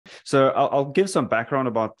So I'll give some background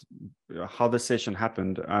about how the session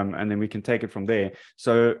happened, and then we can take it from there.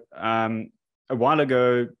 So a while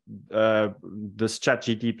ago, this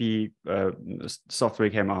ChatGPT software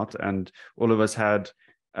came out, and all of us had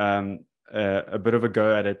a bit of a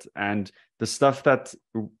go at it. And the stuff that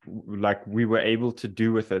like we were able to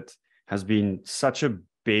do with it has been such a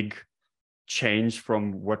big change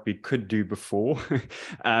from what we could do before.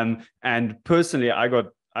 And personally, I got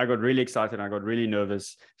really excited. I got really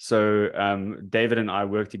nervous. So David and I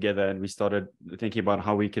worked together, and we started thinking about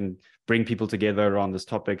how we can bring people together around this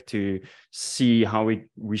topic to see how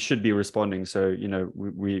we should be responding. So, you know,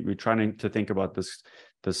 we're trying to think about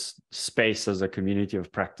this space as a community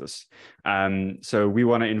of practice. So we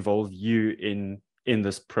want to involve you in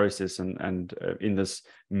this process and in this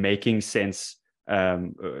making sense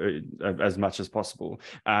as much as possible.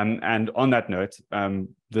 And on that note,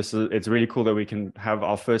 it's really cool that we can have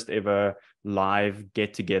our first ever live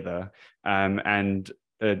get together. And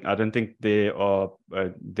I don't think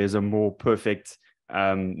there's a more perfect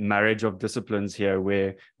marriage of disciplines here,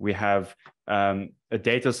 where we have a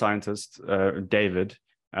data scientist, David,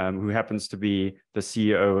 who happens to be the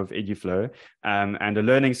CEO of EduFlow, and a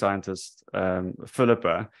learning scientist,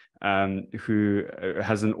 Philippa, who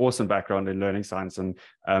has an awesome background in learning science and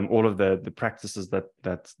all of the practices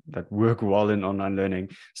that work well in online learning.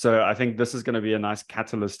 So I think this is going to be a nice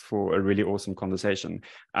catalyst for a really awesome conversation.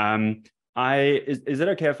 Is it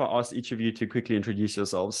okay if I ask each of you to quickly introduce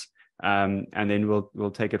yourselves, and then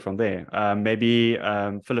we'll take it from there? Maybe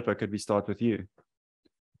Philippa, could we start with you?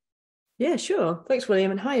 Yeah, sure. Thanks,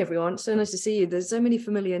 William. And hi, everyone. So nice to see you. There's so many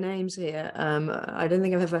familiar names here. I don't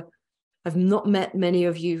think I've not met many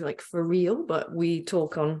of you like for real, but we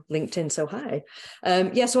talk on LinkedIn. So hi.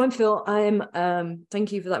 Yeah, so I'm Phil.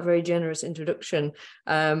 Thank you for that very generous introduction.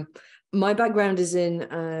 My background is in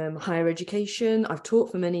higher education. I've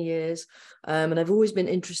taught for many years, and I've always been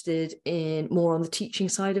interested in more on the teaching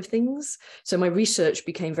side of things. So my research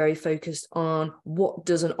became very focused on what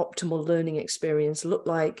does an optimal learning experience look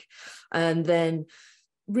like? And then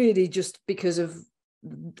really just because of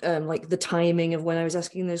like the timing of when I was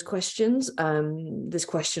asking those questions, this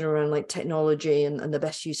question around like technology and the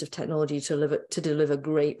best use of technology to deliver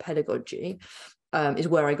great pedagogy is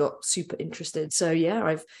where I got super interested. So yeah,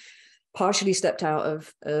 I've partially stepped out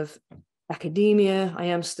of academia. I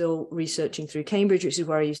am still researching through Cambridge, which is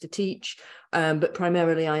where I used to teach, but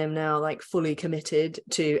primarily I am now like fully committed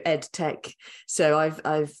to ed tech. So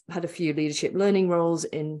I've had a few leadership learning roles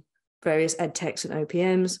in various ed techs and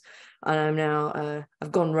OPMs, and I'm now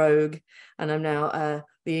I've gone rogue, and I'm now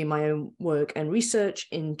leading my own work and research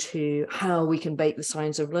into how we can bake the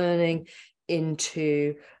science of learning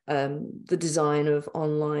into the design of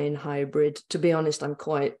online hybrid. To be honest, I'm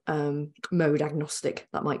quite mode agnostic.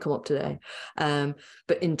 That might come up today,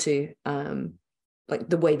 but into like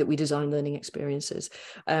the way that we design learning experiences,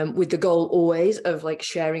 with the goal always of like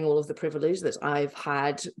sharing all of the privilege that I've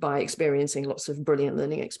had by experiencing lots of brilliant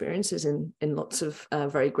learning experiences in lots of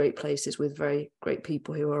very great places with very great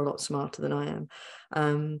people who are a lot smarter than I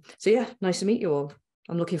am. So yeah, nice to meet you all.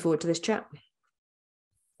 I'm looking forward to this chat.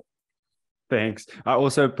 Thanks. I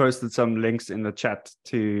also posted some links in the chat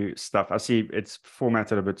to stuff. I see it's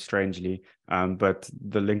formatted a bit strangely, but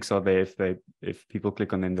the links are there. If people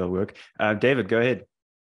click on them, they'll work. David, go ahead.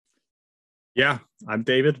 Yeah, I'm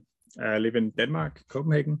David. I live in Denmark,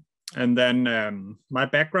 Copenhagen. And then my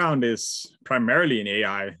background is primarily in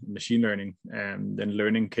AI, machine learning, and then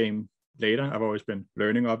learning came later. I've always been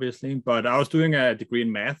learning, obviously, but I was doing a degree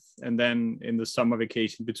in math. And then in the summer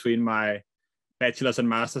vacation between my bachelor's and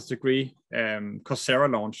master's degree,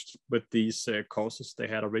 Coursera launched with these courses they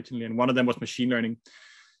had originally, and one of them was machine learning.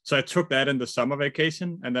 So I took that in the summer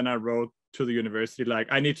vacation, and then I wrote to the university, like,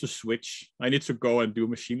 I need to switch. I need to go and do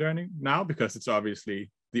machine learning now because it's obviously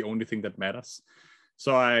the only thing that matters.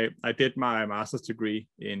 So I did my master's degree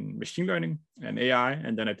in machine learning and AI,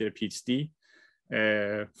 and then I did a PhD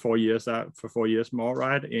 4 years for 4 years more,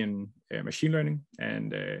 right, in machine learning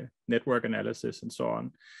and network analysis and so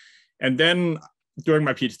on. And then during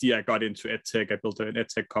my PhD, I got into edtech. I built an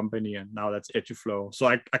edtech company, and now that's EduFlow. So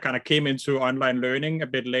I kind of came into online learning a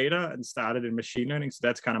bit later and started in machine learning. So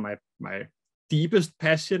that's kind of my deepest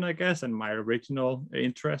passion, I guess, and my original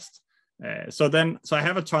interest. So I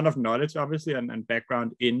have a ton of knowledge, obviously, and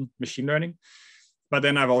background in machine learning. But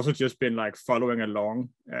then I've also just been like following along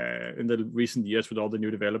in the recent years with all the new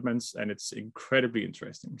developments, and it's incredibly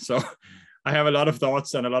interesting. So I have a lot of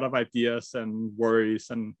thoughts and a lot of ideas and worries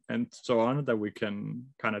and so on that we can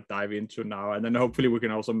kind of dive into now. And then hopefully we can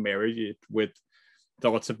also marry it with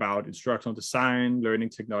thoughts about instructional design, learning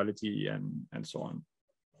technology, and so on.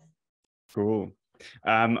 Cool.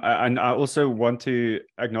 And I also want to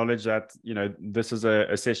acknowledge that, this is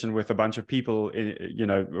a session with a bunch of people,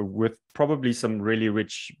 with probably some really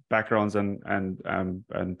rich backgrounds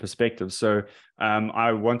and perspectives. So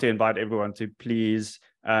I want to invite everyone to please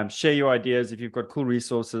share your ideas. If you've got cool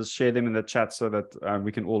resources, share them in the chat so that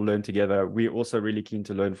we can all learn together. We're also really keen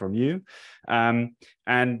to learn from you.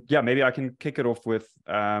 And yeah, maybe I can kick it off with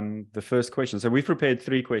the first question. So we've prepared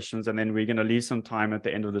 3 questions, and then we're going to leave some time at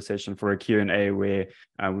the end of the session for a Q&A where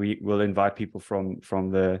we will invite people from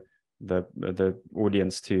the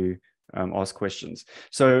audience to ask questions.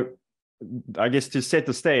 So I guess to set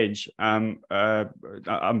the stage, I'm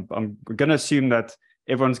going to assume that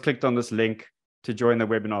everyone's clicked on this link to join the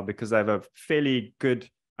webinar because they have a fairly good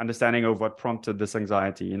understanding of what prompted this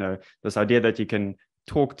anxiety. This idea that you can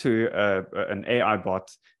talk to an AI bot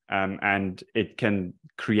and it can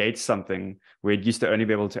create something where it used to only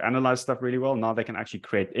be able to analyze stuff really well. Now they can actually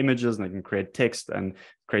create images, and they can create text and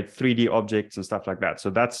create 3D objects and stuff like that. So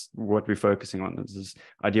that's what we're focusing on, is this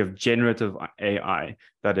idea of generative AI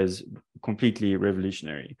that is completely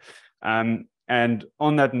revolutionary. And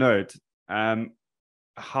on that note,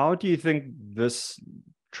 how do you think this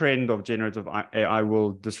trend of generative AI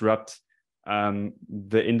will disrupt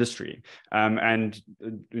the industry? And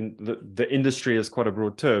the industry is quite a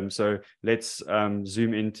broad term, so let's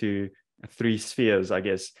zoom into 3 spheres, I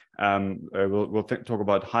guess. We'll talk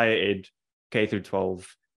about higher ed, K through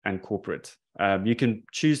 12, and corporate. You can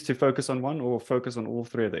choose to focus on one or focus on all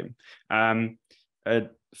 3 of them.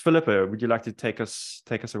 Philippa, would you like to take us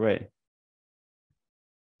away?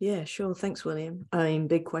 Yeah, sure. Thanks, William.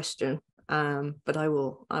 Big question. But I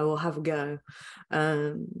will have a go.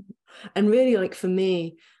 And really, like, for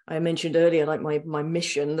me, I mentioned earlier, like my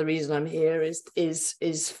mission, the reason I'm here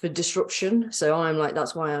is for disruption. So I'm like,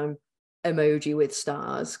 that's why I'm emoji with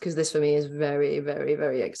stars, because this for me is very, very,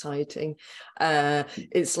 very exciting.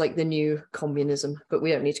 It's like the new communism, but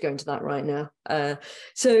we don't need to go into that right now.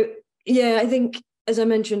 So yeah, I think, as I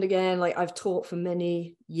mentioned again, like, I've taught for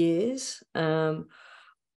many years.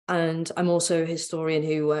 And I'm also a historian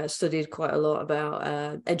who studied quite a lot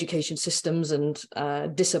about education systems and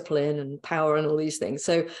discipline and power and all these things.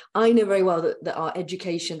 So I know very well that our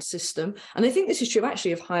education system, and I think this is true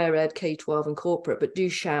actually of higher ed, K-12 and corporate, but do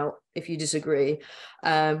shout if you disagree.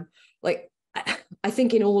 Like, I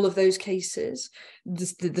think in all of those cases,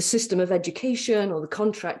 the system of education, or the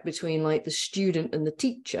contract between like the student and the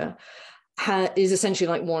teacher, is essentially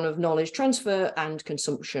like one of knowledge transfer and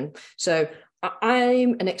consumption. So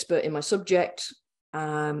I'm an expert in my subject.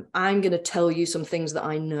 I'm going to tell you some things that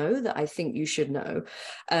I know that I think you should know.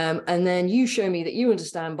 And then you show me that you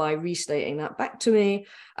understand by restating that back to me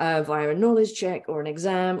via a knowledge check or an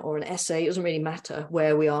exam or an essay. It doesn't really matter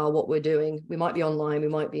where we are, what we're doing. We might be online, we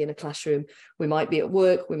might be in a classroom, we might be at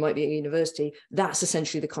work, we might be at university. That's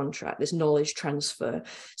essentially the contract, this knowledge transfer.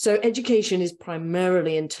 So education is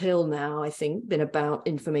primarily, until now, I think, been about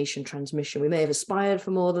information transmission. We may have aspired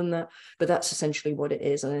for more than that, but that's essentially what it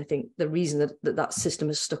is. And I think the reason that system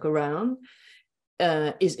has stuck around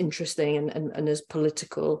is interesting and as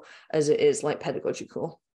political as it is like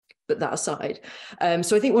pedagogical. But that aside,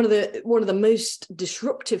 so I think one of the most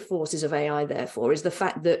disruptive forces of AI, therefore, is the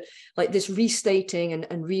fact that like this restating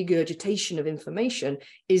and regurgitation of information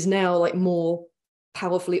is now like more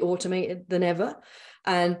powerfully automated than ever.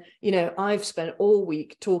 And I've spent all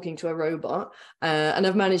week talking to a robot, and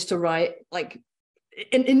I've managed to write like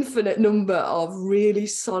an infinite number of really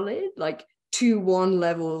solid, like 2-1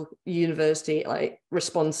 level university like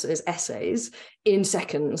responses, essays in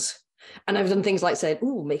seconds. And I've done things like said,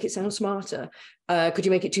 "Oh, make it sound smarter. Could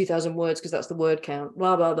you make it 2,000 words because that's the word count?"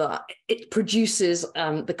 Blah blah blah. It produces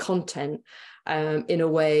the content in a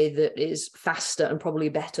way that is faster and probably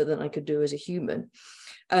better than I could do as a human.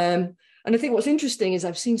 And I think what's interesting is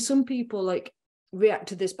I've seen some people like react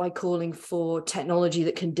to this by calling for technology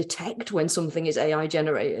that can detect when something is AI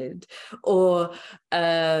generated, or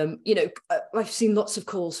I've seen lots of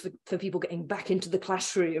calls for people getting back into the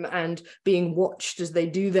classroom and being watched as they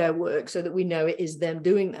do their work so that we know it is them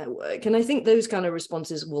doing their work. And I think those kind of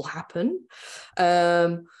responses will happen.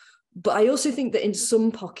 But I also think that in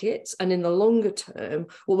some pockets and in the longer term,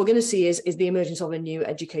 what we're going to see is the emergence of a new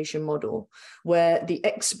education model where the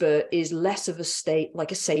expert is less of a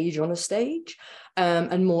sage on a stage,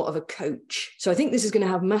 and more of a coach. So I think this is going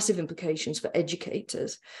to have massive implications for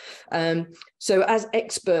educators. So as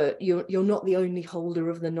expert, you're not the only holder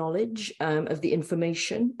of the knowledge, of the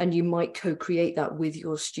information, and you might co-create that with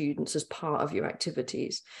your students as part of your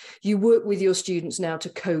activities. You work with your students now to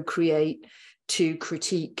co-create, to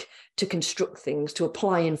critique, to construct things, to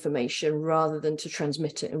apply information rather than to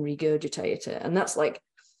transmit it and regurgitate it. And that's like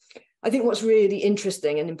I think what's really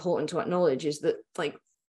interesting and important to acknowledge is that like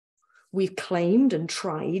we've claimed and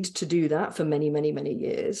tried to do that for many, many, many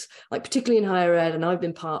years, like particularly in higher ed, and I've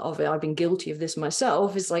been part of it. I've been guilty of this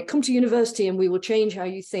myself. It's like, come to university and we will change how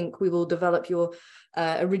you think. We will develop your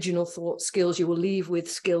original thought skills. You will leave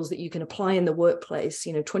with skills that you can apply in the workplace,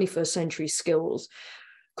 21st century skills,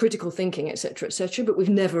 critical thinking, et cetera, but we've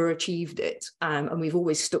never achieved it. And we've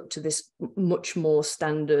always stuck to this much more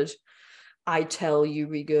standard, I tell you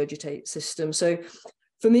regurgitate system. So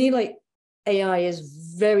for me, like, AI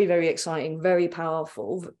is very, very exciting, very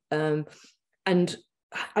powerful. And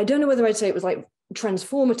I don't know whether I'd say it was like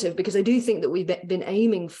transformative, because I do think that we've been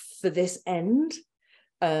aiming for this end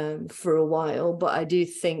for a while, but I do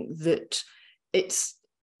think that it's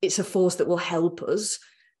a force that will help us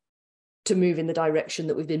to move in the direction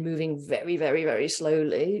that we've been moving very, very, very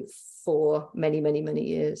slowly for many, many, many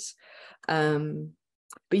years.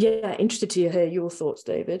 But yeah, interested to hear your thoughts,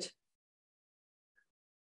 David.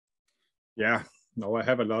 Yeah, no, I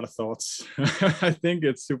have a lot of thoughts. I think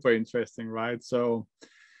it's super interesting, right? So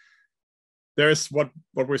there's what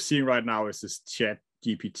we're seeing right now is this chat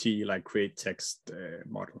GPT, like create text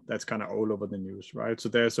model. That's kind of all over the news, right? So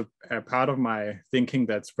there's a part of my thinking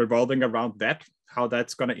that's revolving around that, how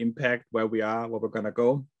that's going to impact where we are, where we're going to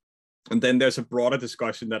go. And then there's a broader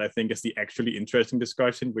discussion that I think is the actually interesting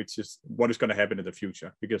discussion, which is what is going to happen in the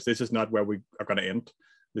future, because this is not where we are going to end.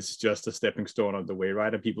 This is just a stepping stone on the way,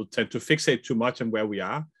 right? And people tend to fixate too much on where we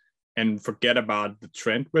are and forget about the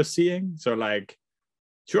trend we're seeing. So like,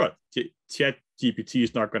 sure, chat GPT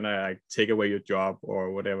is not going to like take away your job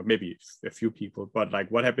or whatever, maybe a few people, but like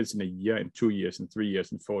what happens in a year, in 2 years, in 3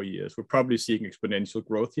 years, in 4 years, we're probably seeing exponential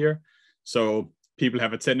growth here. So people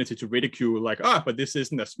have a tendency to ridicule like, but this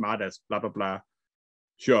isn't as smart as blah, blah, blah.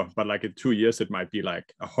 Sure, but like in 2 years, it might be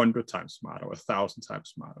like 100 times smarter or 1,000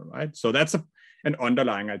 times smarter, right? So that's an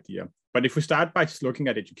underlying idea. But if we start by just looking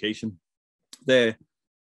at education, the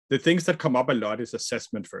things that come up a lot is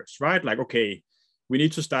assessment first, right? Like, okay, we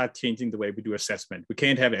need to start changing the way we do assessment. We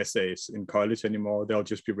can't have essays in college anymore. They'll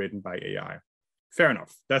just be written by AI. Fair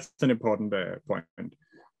enough. That's an important point.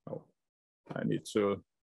 Oh, I need to,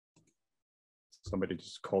 somebody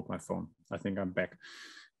just called my phone. I think I'm back.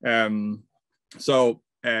 So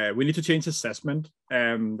we need to change assessment.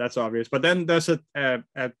 That's obvious. But then there's a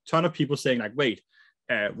ton of people saying like, wait,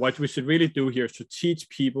 what we should really do here is to teach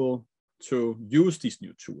people to use these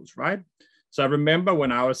new tools, right? So I remember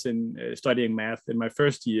when I was studying math in my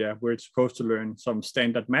first year, we were supposed to learn some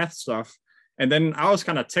standard math stuff. And then I was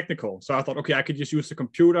kind of technical. So I thought, okay, I could just use the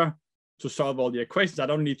computer to solve all the equations. I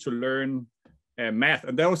don't need to learn math.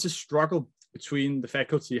 And there was this struggle between the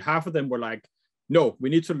faculty. Half of them were like, no, we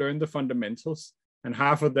need to learn the fundamentals. And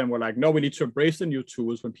half of them were like, no, we need to embrace the new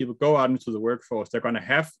tools. When people go out into the workforce, they're going to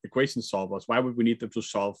have equation solvers. Why would we need them to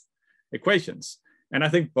solve equations? And I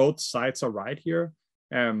think both sides are right here.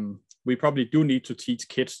 We probably do need to teach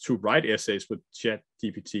kids to write essays with chat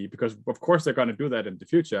GPT, because of course they're going to do that in the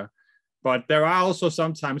future. But there are also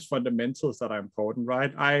sometimes fundamentals that are important,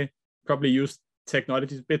 right? I probably used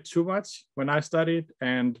technology a bit too much when I studied.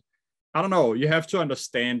 And I don't know, you have to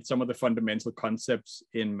understand some of the fundamental concepts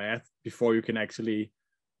in math before you can actually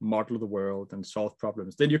model the world and solve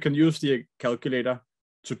problems. Then you can use the calculator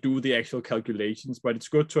to do the actual calculations, but it's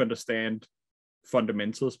good to understand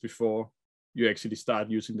fundamentals before you actually start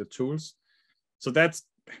using the tools. So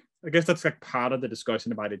I guess that's like part of the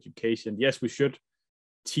discussion about education. Yes, we should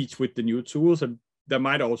teach with the new tools, and there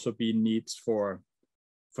might also be needs for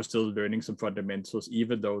still learning some fundamentals,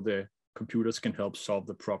 even though the computers can help solve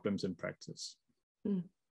the problems in practice.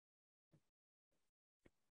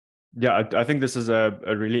 Yeah, I think this is a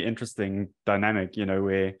really interesting dynamic,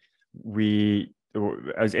 where we,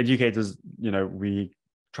 as educators, we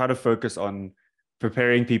try to focus on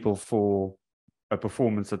preparing people for a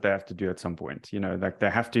performance that they have to do at some point. Like they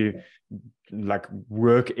have to like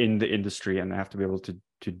work in the industry, and they have to be able to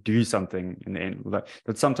do something in the end.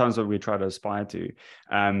 That's sometimes what we try to aspire to.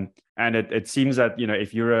 And it seems that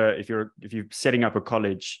if you're setting up a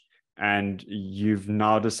college and you've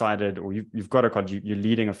now decided, or you've got a college, you're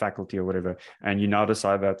leading a faculty or whatever, and you now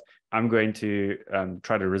decide that I'm going to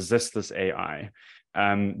try to resist this AI.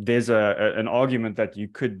 There's an argument that you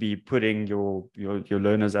could be putting your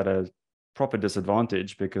learners at a proper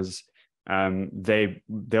disadvantage, because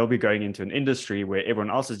they'll be going into an industry where everyone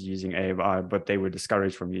else is using AI, but they were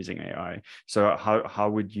discouraged from using AI. So how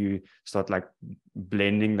would you start like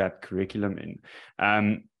blending that curriculum in?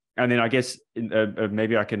 And then I guess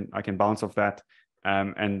maybe I can bounce off that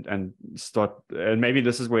and start. And maybe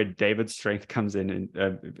this is where David's strength comes in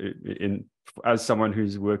as someone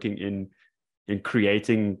who's working in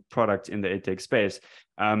creating products in the edtech space.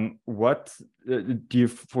 What do you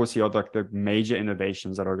foresee are like the major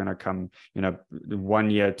innovations that are going to come,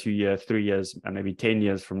 1 year, 2 years, 3 years, and maybe 10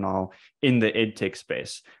 years from now in the edtech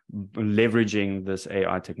space, leveraging this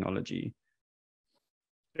AI technology?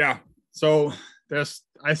 Yeah. So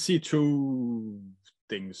I see two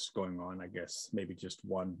things going on, I guess, maybe just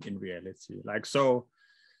one in reality.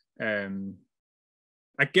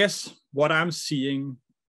 I guess what I'm seeing,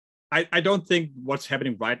 I don't think what's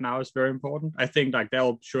happening right now is very important. I think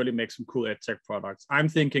they'll surely make some cool edtech products. I'm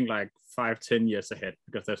thinking 5-10 years ahead,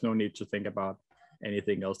 because there's no need to think about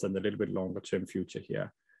anything else than the little bit longer term future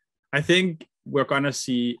here. I think we're going to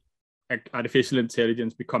see artificial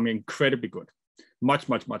intelligence becoming incredibly good, much,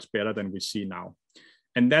 much, much better than we see now.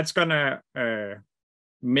 And that's going to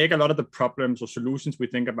make a lot of the problems or solutions we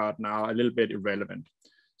think about now a little bit irrelevant.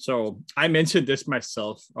 So I mentioned this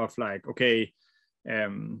myself of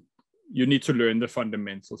you need to learn the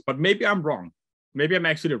fundamentals, but maybe I'm wrong. Maybe I'm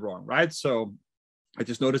actually wrong, right? So I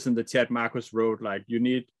just noticed in the chat, Marcus wrote you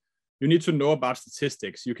need to know about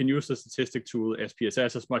statistics. You can use the statistic tool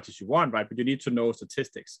SPSS as much as you want, right? But you need to know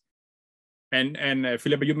statistics. And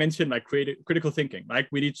Philippa, you mentioned critical thinking.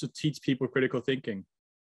 We need to teach people critical thinking.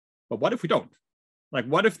 But what if we don't?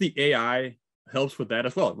 What if the AI helps with that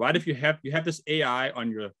as well? Right? If you have this AI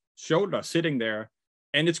on your shoulder sitting there,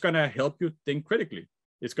 and it's going to help you think critically.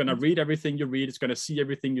 It's going to read everything you read. It's going to see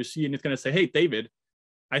everything you see. And it's going to say, hey, David,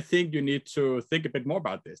 I think you need to think a bit more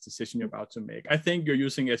about this decision you're about to make. I think you're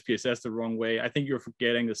using SPSS the wrong way. I think you're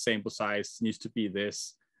forgetting the sample size needs to be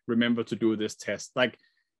this. Remember to do this test.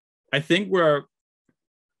 I think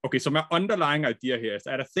so my underlying idea here is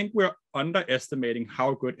that I think we're underestimating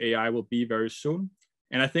how good AI will be very soon.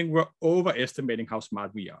 And I think we're overestimating how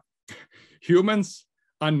smart we are. Humans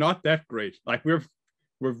are not that great. We're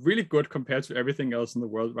really good compared to everything else in the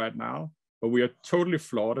world right now, but we are totally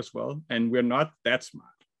flawed as well. And we're not that smart.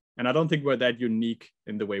 And I don't think we're that unique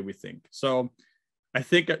in the way we think. So I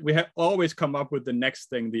think that we have always come up with the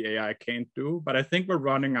next thing the AI can't do, but I think we're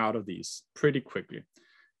running out of these pretty quickly.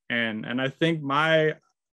 And I think my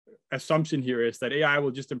assumption here is that AI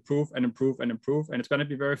will just improve and improve and improve, and it's going to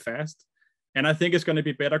be very fast. And I think it's going to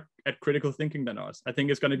be better at critical thinking than us. I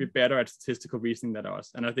think it's going to be better at statistical reasoning than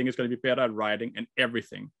us. And I think it's going to be better at writing and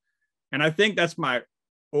everything. And I think that's my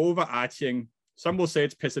overarching, some will say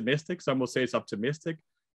it's pessimistic, some will say it's optimistic.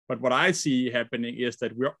 But what I see happening is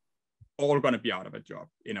that we're all going to be out of a job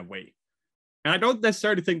in a way. And I don't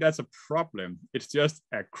necessarily think that's a problem. It's just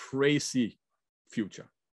a crazy future.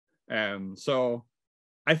 So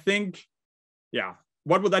I think,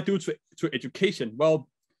 what would that do to education? Well,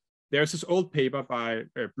 there's this old paper by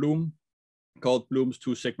Bloom called Bloom's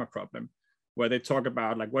 2 Sigma problem, where they talk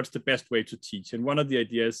about what's the best way to teach. And one of the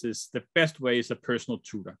ideas is the best way is a personal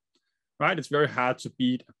tutor, right? It's very hard to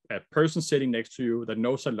beat a person sitting next to you that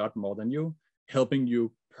knows a lot more than you, helping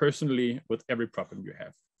you personally with every problem you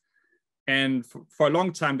have. And for a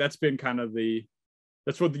long time, that's been kind of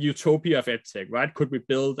that's what the utopia of edtech, right? Could we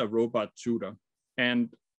build a robot tutor? And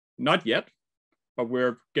not yet, but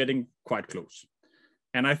we're getting quite close.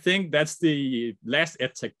 And I think that's the last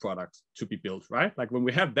edtech product to be built, right? When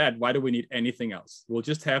we have that, why do we need anything else? We'll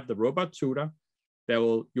just have the robot tutor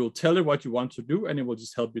you'll tell it what you want to do, and it will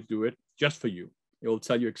just help you do it just for you. It will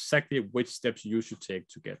tell you exactly which steps you should take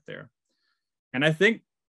to get there. And I think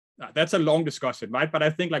that's a long discussion, right? But I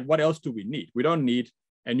think what else do we need? We don't need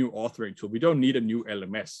a new authoring tool. We don't need a new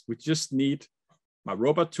LMS. We just need my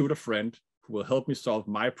robot tutor friend who will help me solve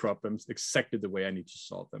my problems exactly the way I need to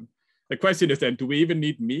solve them. The question is then, do we even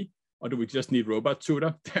need me, or do we just need robot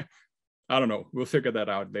tutor? I don't know. We'll figure that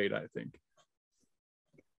out later, I think.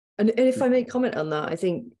 And if I may comment on that, I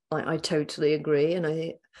think I totally agree.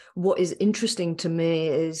 And what is interesting to me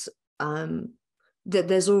is that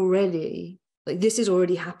there's already, this is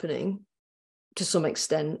already happening to some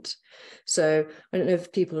extent. So I don't know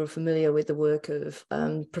if people are familiar with the work of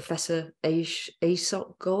Professor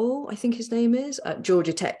Aesop Goal, I think his name is, at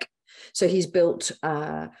Georgia Tech. So he's built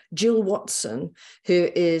Jill Watson, who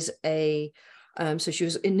is so she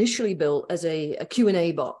was initially built as a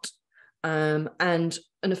Q&A bot. And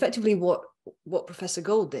effectively what Professor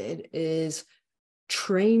Gold did is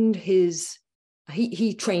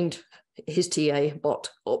he trained his TA bot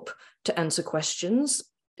up to answer questions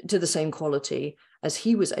to the same quality as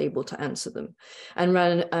he was able to answer them, and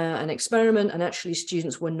ran an experiment, and actually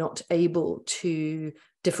students were not able to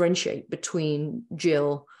differentiate between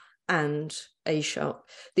Jill and Aesop.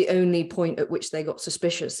 The only point at which they got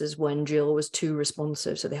suspicious is when Jill was too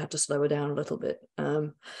responsive, so they had to slow her down a little bit.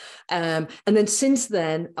 And then since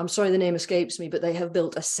then, I'm sorry the name escapes me, but they have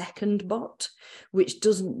built a second bot, which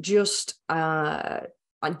doesn't just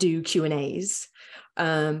do Q&As,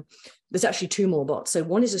 There's actually two more bots. So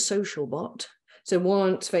one is a social bot. So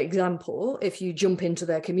once, for example, if you jump into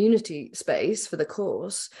their community space for the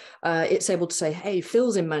course, it's able to say, hey,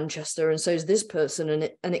 Phil's in Manchester and so is this person,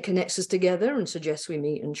 and it connects us together and suggests we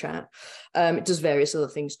meet and chat. It does various other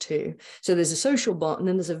things too. So there's a social bot, and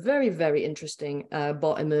then there's a very, very interesting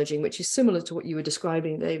bot emerging, which is similar to what you were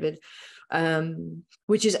describing, David,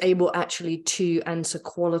 which is able actually to answer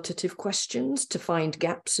qualitative questions, to find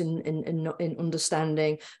gaps in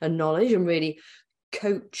understanding and knowledge, and really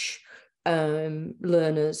coach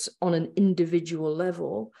learners on an individual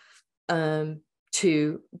level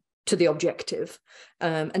to the objective.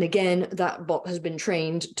 And again, that bot has been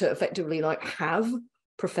trained to effectively like have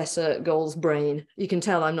Professor Goal's brain. You can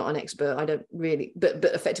tell I'm not an expert. I don't really, but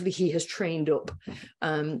effectively he has trained up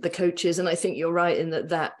the coaches. And I think you're right in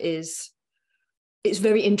that it's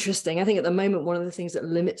very interesting. I think at the moment, one of the things that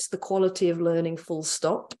limits the quality of learning full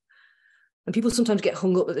stop, and people sometimes get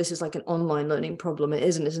hung up that this is like an online learning problem. It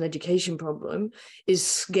isn't, it's an education problem, is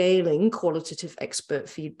scaling qualitative expert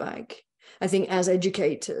feedback. I think as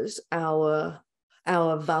educators, our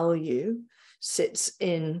value sits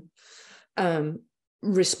in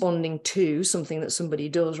responding to something that somebody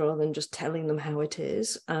does rather than just telling them how it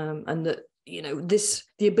is. And that, you know,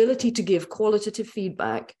 the ability to give qualitative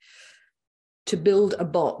feedback, to build a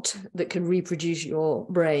bot that can reproduce your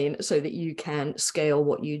brain so that you can scale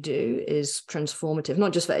what you do is transformative,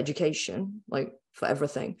 not just for education, like for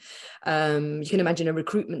everything. You can imagine a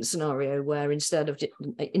recruitment scenario where instead of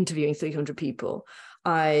interviewing 300 people,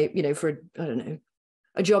 for a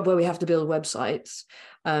job where we have to build websites,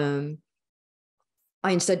 I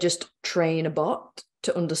instead just train a bot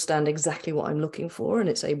to understand exactly what I'm looking for, and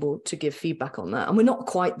it's able to give feedback on that. And we're not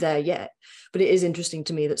quite there yet, but it is interesting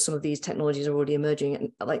to me that some of these technologies are already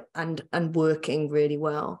emerging and working really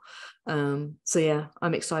well. So yeah,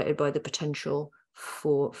 I'm excited by the potential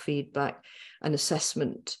for feedback and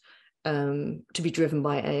assessment to be driven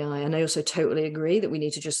by AI. And I also totally agree that we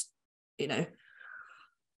need to just, I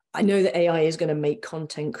know that AI is going to make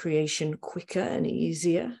content creation quicker and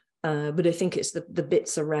easier. But I think it's the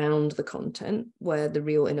bits around the content where the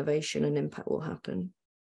real innovation and impact will happen.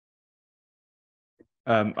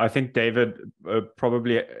 I think David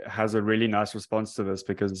probably has a really nice response to this,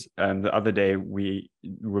 because the other day we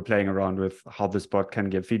were playing around with how this bot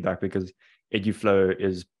can give feedback, because EduFlow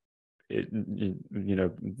is, the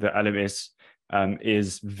LMS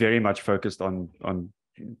is very much focused on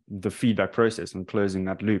the feedback process and closing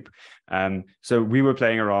that loop. So we were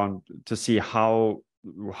playing around to see how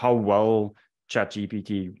well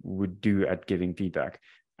ChatGPT would do at giving feedback,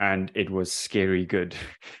 and it was scary good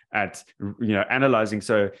at analyzing.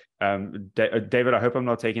 So David, I hope I'm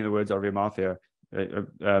not taking the words out of your mouth here.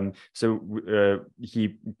 So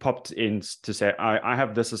he popped in to say, I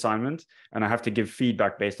have this assignment and I have to give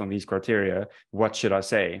feedback based on these criteria. What should I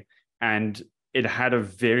say? And it had a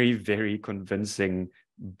very, very convincing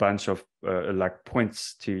bunch of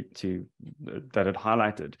points to that it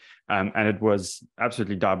highlighted, and it was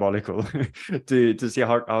absolutely diabolical to see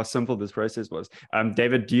how simple this process was.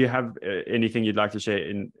 David, do you have anything you'd like to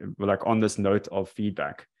share on this note of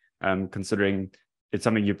feedback, considering it's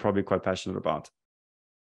something you're probably quite passionate about?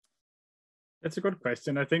 That's a good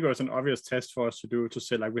question. I think it was an obvious test for us to do, to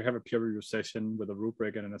say we have a peer review session with a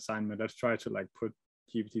rubric and an assignment. Let's try to put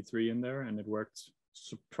GPT-3 in there, and it worked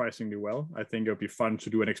surprisingly well. I think it would be fun to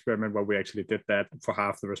do an experiment where we actually did that for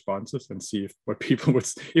half the responses and see what people would,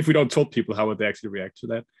 if we don't told people, how would they actually react to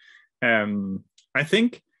that. I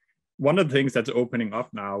think one of the things that's opening up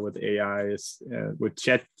now with AI is with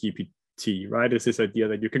ChatGPT, right, is this idea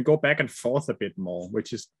that you can go back and forth a bit more,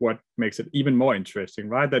 which is what makes it even more interesting,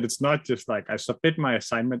 right? That it's not just I submit my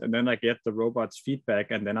assignment and then I get the robot's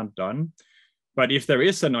feedback and then I'm done. But if there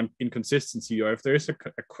is an inconsistency, or if there is a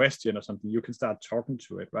question or something, you can start talking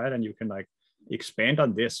to it, right? And you can expand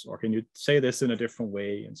on this, or can you say this in a different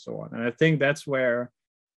way, and so on. And I think that's where,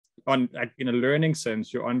 in a learning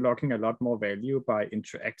sense, you're unlocking a lot more value by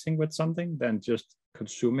interacting with something than just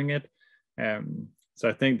consuming it. So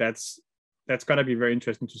I think that's going to be very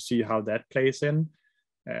interesting to see how that plays in.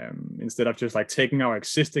 Instead of just taking our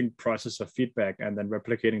existing process of feedback and then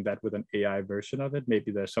replicating that with an AI version of it,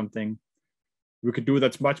 maybe there's something we could do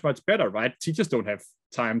that's much, much better, right? Teachers don't have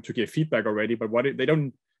time to give feedback already, but they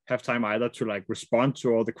don't have time either to respond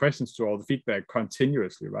to all the questions, to all the feedback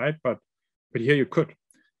continuously, right? But here you could.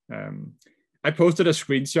 I posted a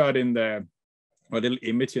screenshot in a little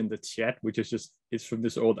image in the chat, which is it's from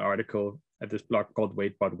this old article at this blog called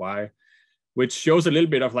Wait But Why, which shows a little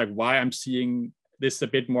bit of why I'm seeing this a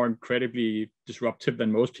bit more incredibly disruptive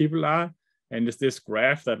than most people are. And it's this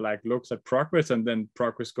graph that like looks at progress, and then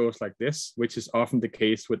progress goes like this, which is often the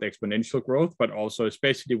case with exponential growth, but also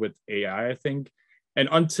especially with AI, I think. And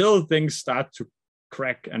until things start to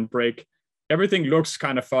crack and break, everything looks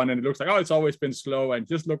kind of fun, and it looks like, oh, it's always been slow, and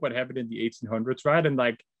just look what happened in the 1800s, right? And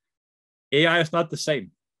like AI is not the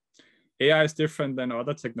same. AI is different than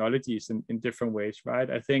other technologies in different ways,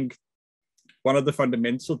 right? I think one of the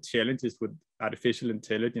fundamental challenges with artificial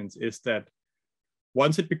intelligence is that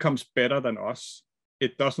once it becomes better than us,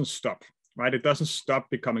 it doesn't stop, right? It doesn't stop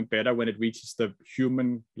becoming better when it reaches the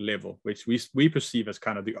human level, which we perceive as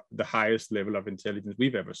kind of the highest level of intelligence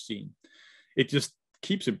we've ever seen. It just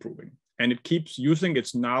keeps improving, and it keeps using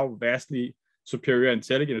its now vastly superior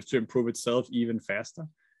intelligence to improve itself even faster.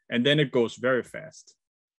 And then it goes very fast.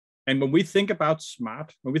 And when we think about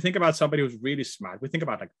smart, when we think about somebody who's really smart, we think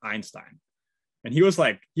about like Einstein. And he was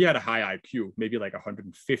like, he had a high IQ, maybe like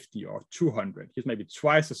 150 or 200. He's maybe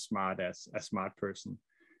twice as smart as a smart person.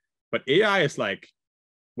 But AI is like,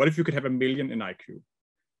 what if you could have 1 million in IQ?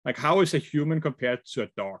 Like, how is a human compared to a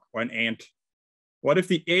dog or an ant? What if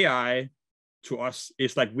the AI to us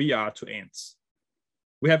is like we are to ants?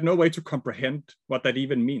 We have no way to comprehend what that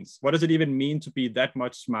even means. What does it even mean to be that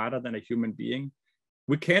much smarter than a human being?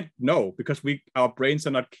 We can't know, because our brains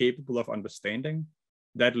are not capable of understanding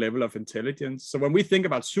that level of intelligence. So when we think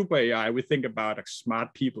about super AI, we think about like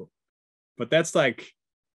smart people, but that's like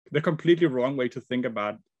the completely wrong way to think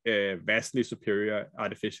about vastly superior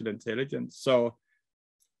artificial intelligence. So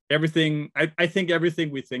I think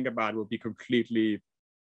everything we think about will be completely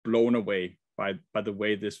blown away by the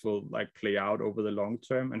way this will like play out over the long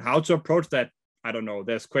term. And how to approach that, I don't know.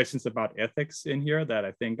 There's questions about ethics in here that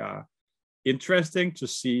I think are interesting to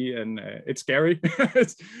see, and it's scary,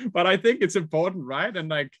 but I think it's important, right? And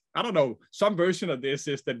like, I don't know, some version of this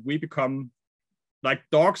is that we become like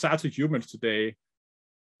dogs are to humans today.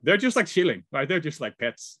 They're just like chilling, right? They're just like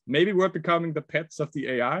pets. Maybe we're becoming the pets of the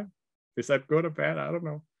AI. Is that good or bad? I don't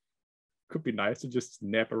know. Could be nice to just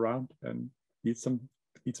nap around and eat some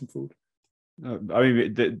food. I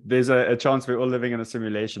mean, there's a chance we're all living in a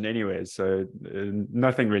simulation anyway, so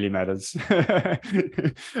nothing really matters.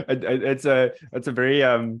 It's a very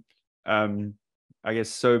I guess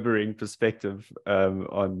sobering perspective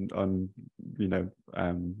on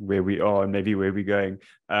where we are and maybe where we're going.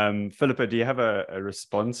 Philippa, do you have a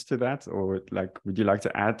response to that, or like would you like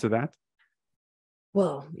to add to that?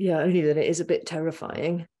 Well, yeah, only that it is a bit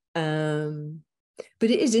terrifying, but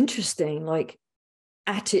it is interesting. Like,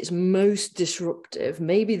 at its most disruptive,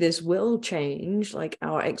 maybe this will change like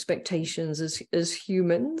our expectations as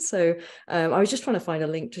humans. So I was just trying to find a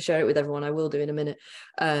link to share it with everyone. I will do in a minute.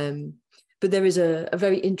 But there is a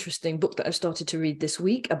very interesting book that I've started to read this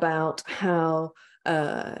week about how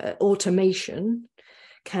automation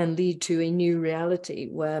can lead to a new reality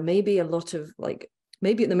where maybe a lot of like,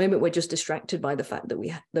 maybe at the moment we're just distracted by the fact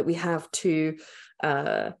that we have to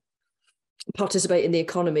participate in the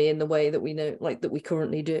economy in the way that we know, like that we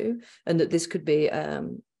currently do, and that this could be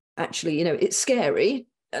actually, it's scary,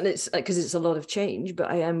 and it's because it's a lot of change, but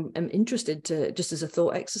I am interested to, just as a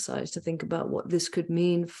thought exercise, to think about what this could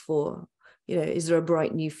mean for, is there a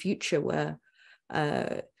bright new future where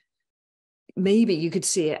maybe you could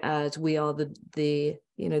see it as we are the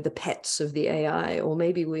pets of the AI, or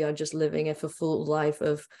maybe we are just living a full life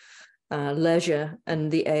of leisure, and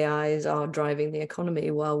the AIs are driving the economy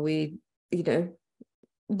while we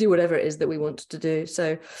do whatever it is that we want to do.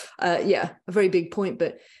 So a very big point,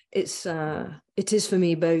 but it is for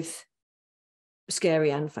me both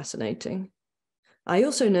scary and fascinating. I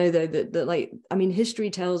also know though that like, I mean, history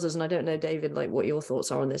tells us, and I don't know, David, like what your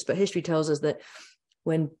thoughts are on this, but history tells us that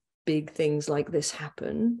when big things like this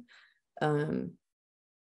happen, like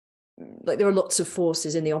there are lots of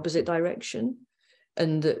forces in the opposite direction,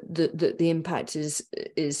 and the impact is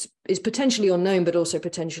potentially unknown, but also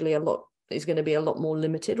potentially is going to be a lot more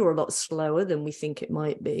limited or a lot slower than we think it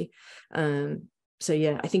might be. So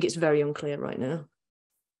yeah, I think it's very unclear right now.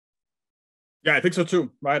 Yeah, I think so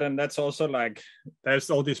too, right? And that's also like, there's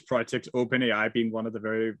all these projects, OpenAI being one of the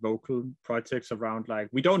very vocal projects around like,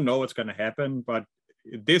 we don't know what's going to happen, but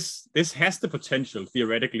this has the potential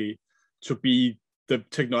theoretically to be the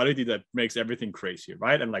technology that makes everything crazy,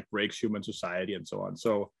 right? And like breaks human society and so on.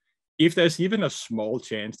 So if there's even a small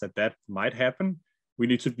chance that might happen, we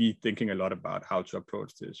need to be thinking a lot about how to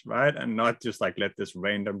approach this, right? And not just like let this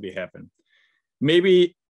randomly happen.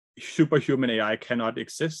 Maybe superhuman AI cannot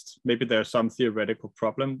exist. Maybe there's some theoretical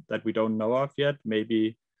problem that we don't know of yet.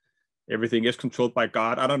 Maybe everything is controlled by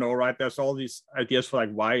God. I don't know, right? There's all these ideas for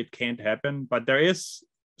like why it can't happen, but there is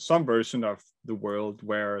some version of the world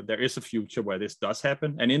where there is a future where this does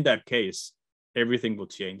happen. And in that case, everything will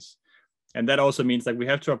change. And that also means like we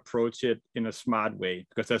have to approach it in a smart way,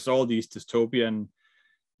 because there's all these dystopian,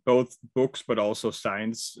 both books, but also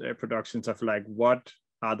science productions of like, what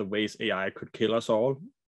are the ways AI could kill us all?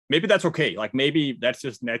 Maybe that's okay. Like maybe that's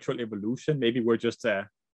just natural evolution. Maybe we're just a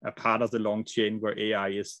part of the long chain where AI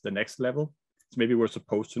is the next level. So maybe we're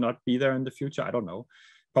supposed to not be there in the future. I don't know.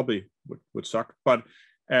 Probably would suck. But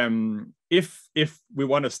if we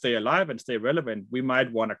want to stay alive and stay relevant, we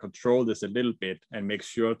might want to control this a little bit and make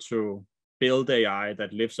sure to build AI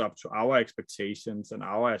that lives up to our expectations and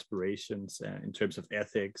our aspirations in terms of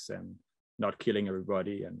ethics and not killing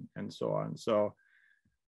everybody and so on. So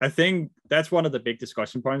I think that's one of the big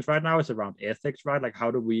discussion points right now is around ethics, right? Like how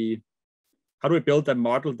do we build a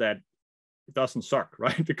model that doesn't suck,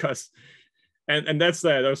 right? Because and that's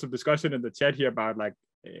there was some discussion in the chat here about like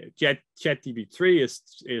ChatGPT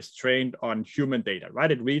is trained on human data,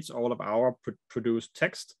 right? It reads all of our produced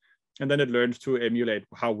text, and then it learns to emulate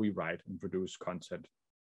how we write and produce content.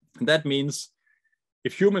 And that means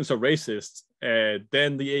if humans are racist,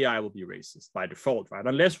 then the AI will be racist by default, right?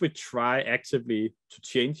 Unless we try actively to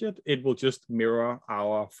change it, it will just mirror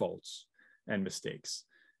our faults and mistakes.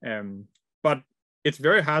 But it's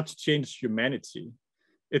very hard to change humanity.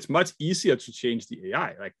 It's much easier to change the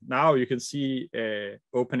AI. Like now you can see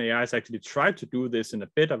OpenAI has actually tried to do this in a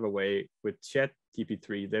bit of a way with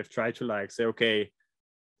ChatGPT. They've tried to like say, okay,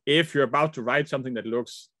 if you're about to write something that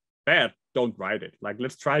looks bad, don't write it. Like,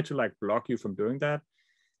 let's try to like block you from doing that.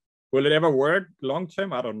 Will it ever work long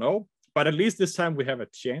term? I don't know. But at least this time we have a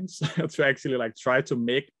chance to actually like try to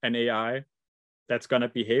make an AI that's going to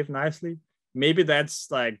behave nicely. Maybe that's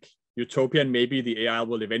like utopian. Maybe the AI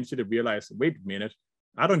will eventually realize, wait a minute,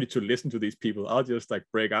 I don't need to listen to these people. I'll just like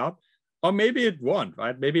break out. Or maybe it won't,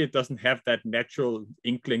 right? Maybe it doesn't have that natural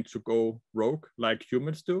inkling to go rogue like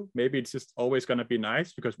humans do. Maybe it's just always going to be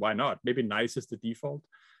nice, because why not? Maybe nice is the default.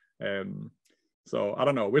 So I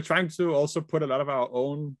don't know. We're trying to also put a lot of our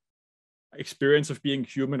own experience of being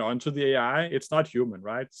human onto the AI. It's not human,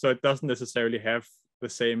 right? So it doesn't necessarily have the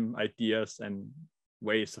same ideas and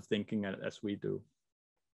ways of thinking as we do.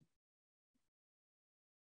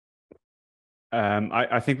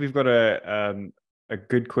 I think we've got a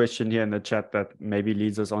good question here in the chat that maybe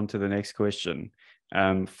leads us on to the next question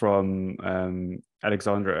from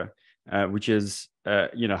Alexandra, which is,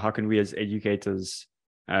 how can we as educators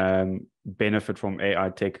benefit from AI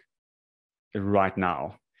tech right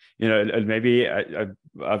now? Maybe I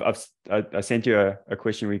sent you a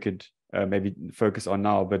question we could maybe focus on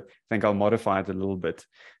now, but I think I'll modify it a little bit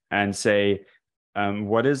and say,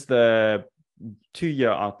 what is the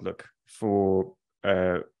 2-year outlook for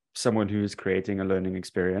someone who's creating a learning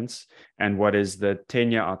experience, and what is the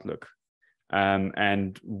 10-year outlook,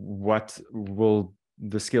 and what will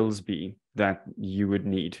the skills be that you would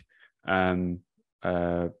need unless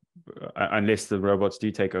the robots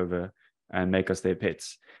do take over and make us their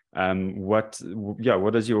pets? What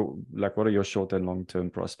are your short and long-term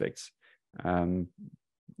prospects?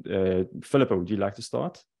 Philippa, would you like to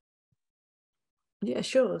start? Yeah,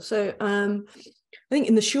 sure. So I think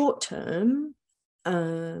in the short term,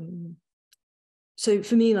 so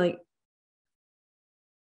for me, like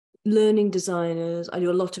learning designers, I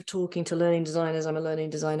do a lot of talking to learning designers. I'm a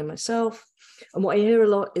learning designer myself. And what I hear a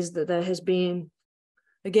lot is that there has been,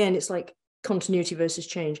 again, it's like continuity versus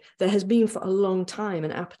change. There has been for a long time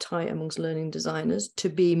an appetite amongst learning designers to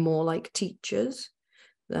be more like teachers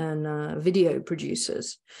than video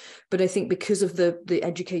producers. But I think because of the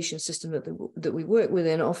education system that we work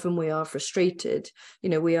within, often we are frustrated.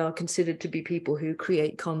 We are considered to be people who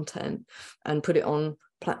create content and put it on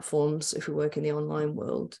platforms if we work in the online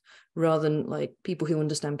world, rather than like people who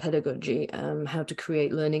understand pedagogy, how to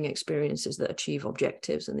create learning experiences that achieve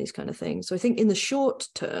objectives and these kind of things. So I think in the short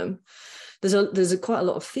term, there's quite a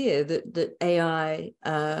lot of fear that AI,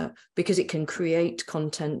 because it can create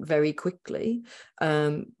content very quickly,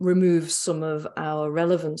 removes some of our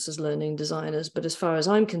relevance as learning designers. But as far as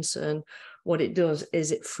I'm concerned, what it does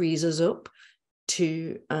is it frees us up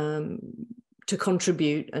to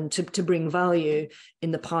contribute and to bring value in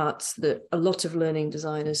the parts that a lot of learning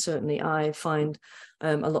designers, certainly I find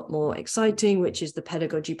a lot more exciting, which is the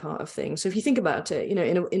pedagogy part of things. So if you think about it,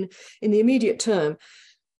 in the immediate term,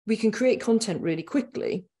 we can create content really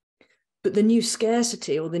quickly, but the new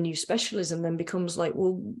scarcity or the new specialism then becomes like,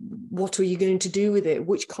 well, what are you going to do with it?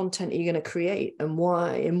 Which content are you going to create, and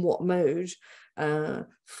why, in what mode, for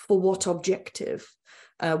what objective?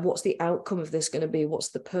 What's the outcome of this going to be? What's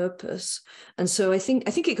the purpose? And so I think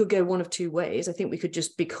it could go one of two ways. I think we could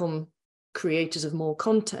just become creators of more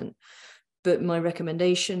content, but my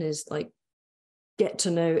recommendation is like, get to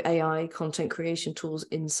know AI content creation tools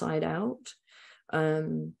inside out.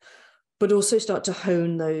 but also start to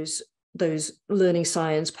hone those learning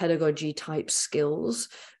science pedagogy type skills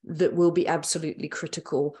that will be absolutely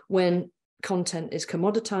critical when content is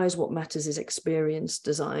commoditized. What matters is experience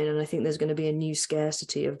design. And I think there's going to be a new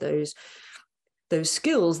scarcity of those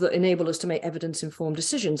skills that enable us to make evidence-informed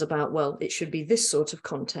decisions about, well, it should be this sort of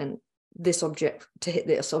content, this object to hit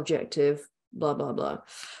this objective, blah, blah, blah.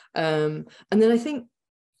 And then I think,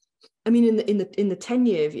 I mean, in the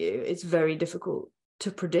 10-year view, it's very difficult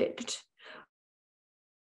to predict.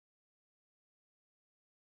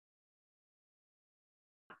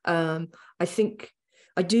 I think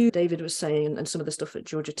I do, David was saying, and some of the stuff at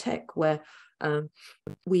Georgia Tech, where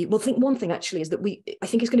think one thing actually is that I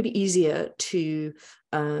think it's going to be easier to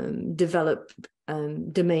develop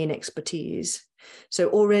domain expertise. So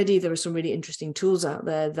already there are some really interesting tools out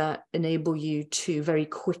there that enable you to very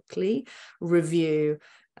quickly review.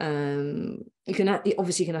 You can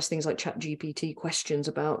ask things like ChatGPT questions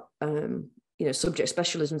about subject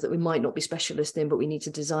specialisms that we might not be specialist in, but we need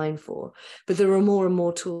to design for. But there are more and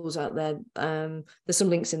more tools out there. There's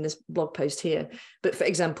some links in this blog post here, but for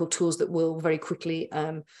example, tools that will very quickly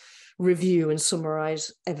review and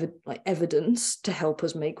summarize evidence to help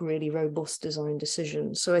us make really robust design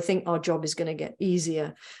decisions. So I think our job is going to get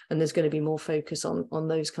easier, and there's going to be more focus on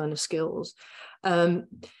those kind of skills.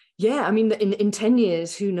 Yeah, I mean, in 10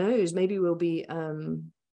 years, who knows, maybe we'll be,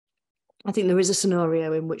 I think there is a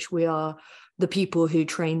scenario in which we are the people who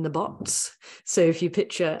train the bots. So if you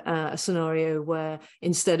picture a scenario where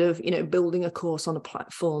instead of, building a course on a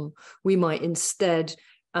platform, we might instead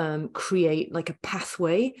create like a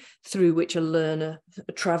pathway through which a learner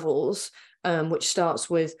travels, which starts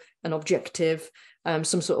with an objective,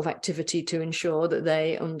 some sort of activity to ensure that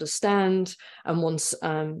they understand. And once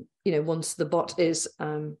the bot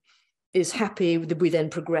is happy, we then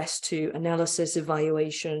progress to analysis,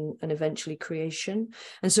 evaluation, and eventually creation.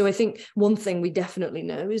 And so I think one thing we definitely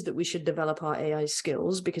know is that we should develop our AI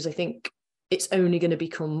skills, because I think it's only going to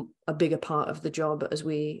become a bigger part of the job as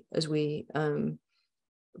we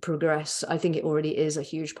progress. I think it already is a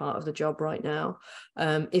huge part of the job right now.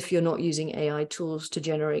 If you're not using AI tools to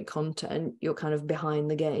generate content, you're kind of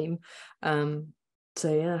behind the game.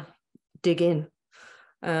 So yeah, dig in.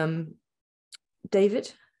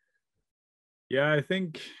 David? Yeah, I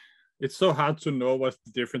think it's so hard to know what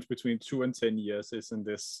the difference between 2 and 10 years is in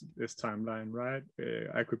this timeline, right?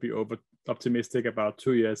 I could be over optimistic about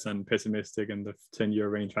 2 years and pessimistic in the 10-year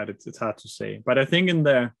range, right? It's hard to say. But I think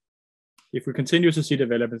if we continue to see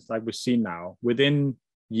developments like we see now, within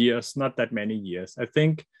years, not that many years, I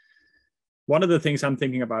think one of the things I'm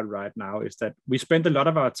thinking about right now is that we spend a lot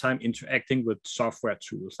of our time interacting with software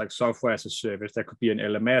tools, like software as a service. That could be an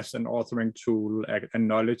LMS, an authoring tool, a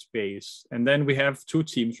knowledge base. And then we have two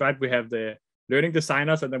teams, right? We have the learning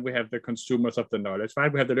designers, and then we have the consumers of the knowledge,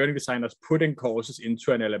 right? We have the learning designers putting courses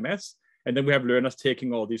into an LMS, and then we have learners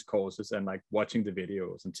taking all these courses and like watching the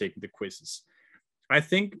videos and taking the quizzes. I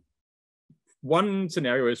think one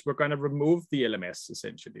scenario is we're going to remove the LMS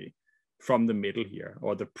essentially from the middle here,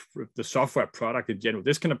 or the software product in general.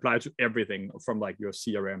 This can apply to everything from like your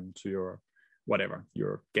CRM to your whatever,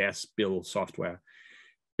 your gas bill software.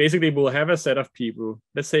 Basically, we'll have a set of people.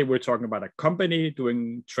 Let's say we're talking about a company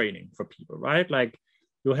doing training for people, right? Like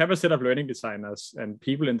you'll have a set of learning designers and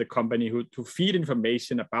people in the company who feed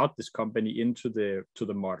information about this company into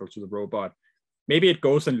the model, to the robot. Maybe it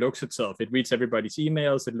goes and looks itself. It reads everybody's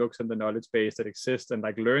emails. It looks in the knowledge base that exists and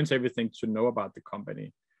like learns everything to know about the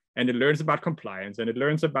company. And it learns about compliance, and it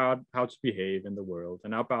learns about how to behave in the world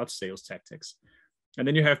and about sales tactics. And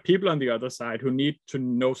then you have people on the other side who need to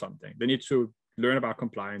know something. They need to learn about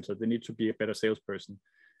compliance, or they need to be a better salesperson.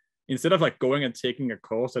 Instead of like going and taking a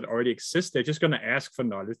course that already exists, they're just going to ask for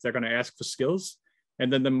knowledge. They're going to ask for skills.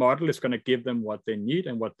 And then the model is going to give them what they need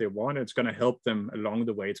and what they want. And it's going to help them along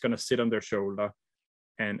the way. It's going to sit on their shoulder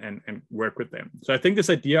and work with them. So I think this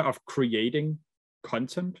idea of creating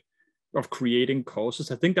content, of creating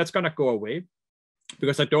courses, I think that's going to go away,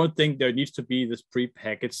 because I don't think there needs to be this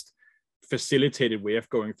pre-packaged, facilitated way of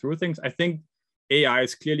going through things. I think AI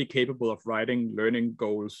is clearly capable of writing learning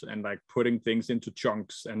goals and like putting things into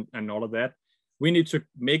chunks and all of that. We need to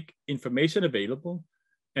make information available,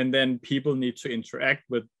 and then people need to interact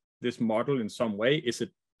with this model in some way. Is it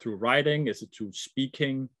through writing? Is it through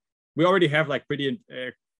speaking? We already have like pretty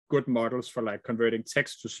good models for like converting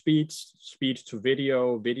text to speech to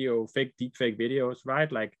video, deepfake videos,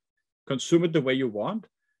 right? Like consume it the way you want,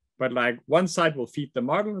 but like one side will feed the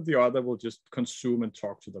model and the other will just consume and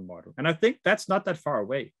talk to the model. And I think that's not that far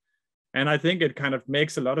away. And I think it kind of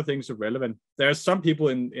makes a lot of things irrelevant. There are some people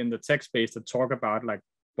in the tech space that talk about like,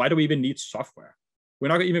 why do we even need software? we're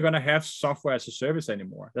not even going to have software as a service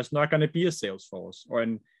anymore. There's not going to be a Salesforce or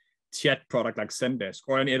a chat product like Zendesk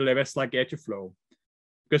or an LMS like Eduflow,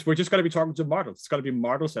 because we're just going to be talking to models. It's going to be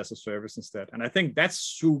models as a service instead. And I think that's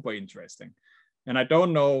super interesting. And I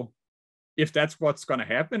don't know if that's what's going to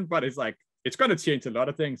happen, but it's like, it's going to change a lot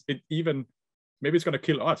of things. Maybe it's going to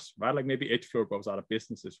kill us, right? Like maybe Eduflow goes out of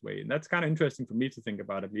business this way. And that's kind of interesting for me to think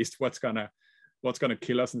about, at least what's going to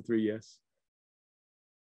kill us in 3 years.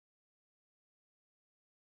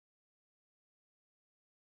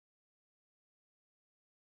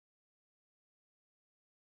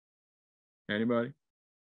 Anybody?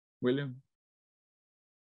 William?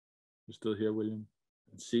 You still here, William?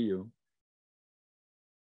 I see you.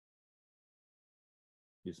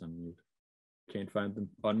 He's on mute. Can't find the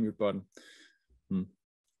unmute button.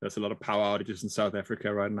 There's a lot of power outages in South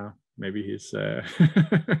Africa right now. Maybe he's...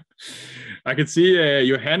 I can see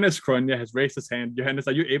Johannes Kronja has raised his hand. Johannes,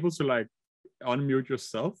 are you able to like unmute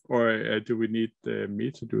yourself, or do we need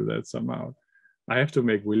me to do that somehow? I have to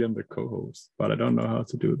make William the co-host, but I don't know how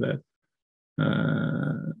to do that.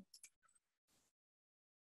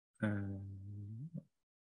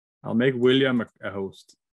 I'll make William a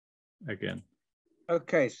host again.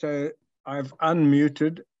 Okay, so I've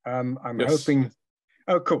unmuted. I'm hoping.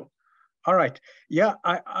 Oh, cool. All right. Yeah,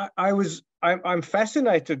 I'm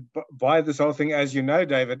fascinated by this whole thing, as you know,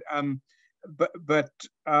 David. But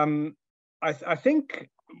I think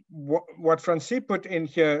what Francie put in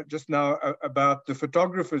here just now about the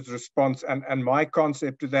photographer's response and my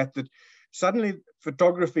concept to that suddenly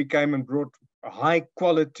photography came and brought high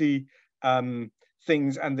quality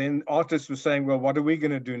things, and then artists were saying, well, what are we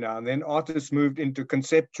going to do now? And then artists moved into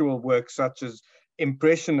conceptual work such as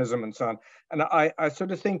Impressionism and so on. And I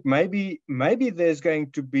sort of think maybe there's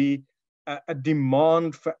going to be a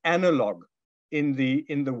demand for analog in the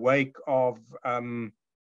wake of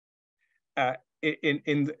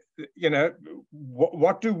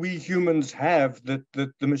what do we humans have that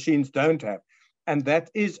the machines don't have? And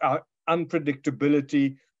that is our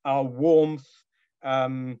unpredictability, our warmth.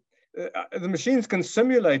 The machines can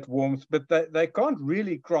simulate warmth, but they can't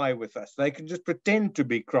really cry with us. They can just pretend to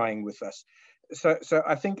be crying with us. So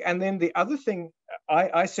I think, and then the other thing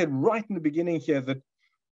I said right in the beginning here, that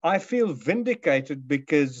I feel vindicated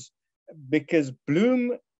because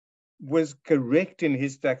Bloom was correct in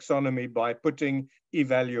his taxonomy by putting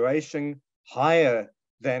evaluation higher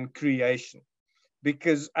than creation,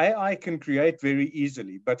 because AI can create very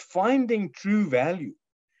easily, but finding true value,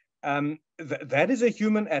 that is a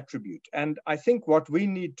human attribute. And I think what we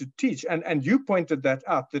need to teach, and you pointed that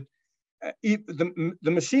out, that the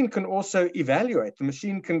machine can also evaluate. The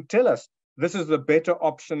machine can tell us this is the better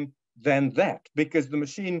option than that, because the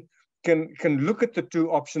machine can look at the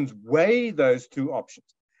two options, weigh those two options.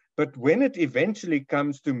 But when it eventually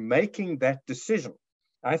comes to making that decision,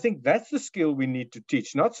 I think that's the skill we need to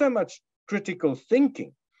teach, not so much critical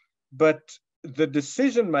thinking, but the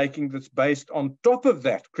decision making that's based on top of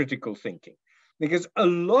that critical thinking. Because a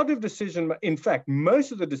lot of in fact,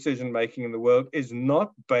 most of the decision making in the world is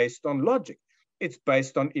not based on logic. It's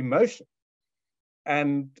based on emotion.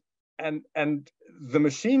 And the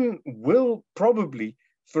machine will probably,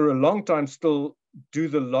 for a long time, still do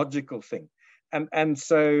the logical thing. And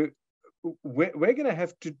so we're going to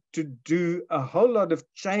have to do a whole lot of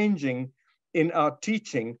changing in our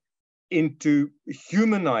teaching into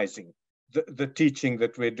humanizing the teaching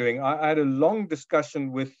that we're doing. I had a long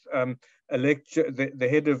discussion with the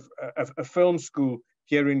head of a film school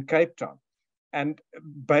here in Cape Town, and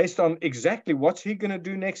based on exactly what's he going to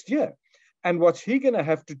do next year. And what's he going to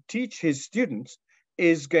have to teach his students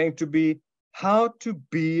is going to be how to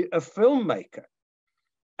be a filmmaker.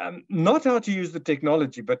 Not how to use the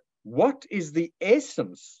technology, but what is the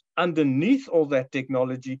essence underneath all that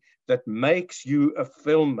technology that makes you a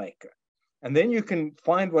filmmaker? And then you can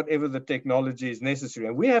find whatever the technology is necessary.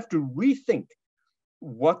 And we have to rethink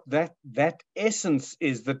what that essence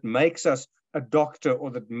is that makes us a doctor or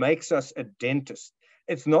that makes us a dentist.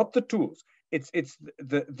 It's not the tools. It's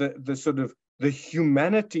the sort of the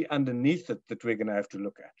humanity underneath it that we're going to have to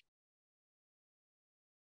look at.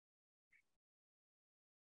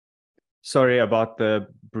 Sorry about the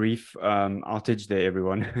brief outage there,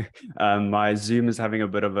 everyone. My Zoom is having a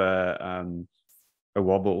bit of a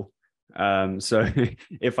wobble. So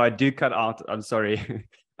if I do cut out, I'm sorry.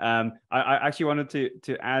 I actually wanted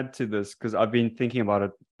to add to this, because I've been thinking about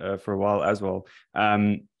it for a while as well.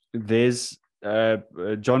 There's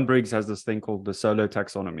John Briggs has this thing called the solo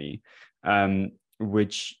taxonomy,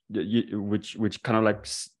 which kind of like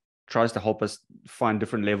tries to help us find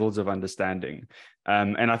different levels of understanding.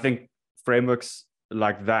 And I think frameworks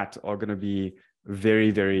like that are going to be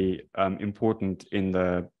very, very important in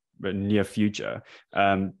the near future,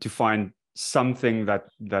 to find something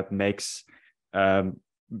that makes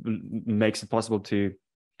it possible to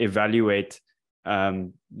evaluate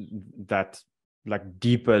that like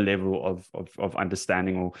deeper level of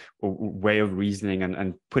understanding or way of reasoning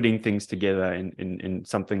and putting things together in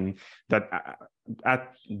something that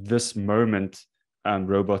at this moment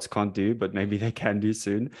robots can't do, but maybe they can do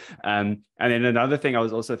soon. And then another thing I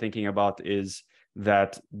was also thinking about is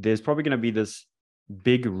that there's probably going to be this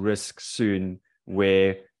big risk soon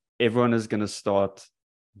where everyone is going to start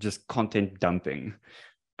just content dumping.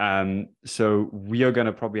 So we are going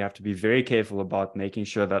to probably have to be very careful about making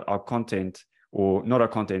sure that our content, or not our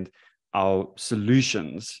content, our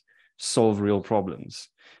solutions solve real problems.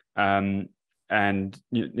 And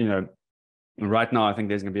you know, right now I think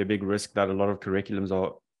there's going to be a big risk that a lot of curriculums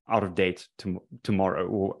are out of date tomorrow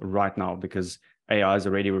or right now, because AI is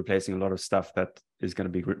already replacing a lot of stuff that is going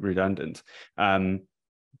to be redundant.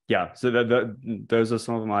 Yeah, so those are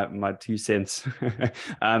some of my 2 cents.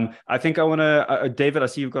 I think I want to, David, I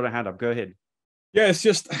see you've got a hand up. Go ahead. Yeah, it's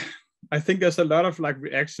just, I think there's a lot of like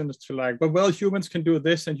reactions to like, but well, humans can do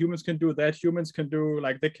this and humans can do that. Humans can do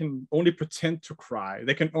like, they can only pretend to cry.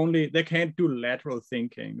 They can't do lateral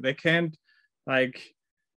thinking. They can't like,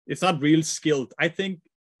 it's not real skilled. I think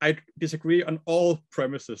I disagree on all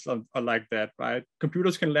premises on like that, right?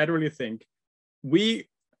 Computers can laterally think.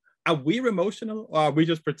 Are we emotional, or are we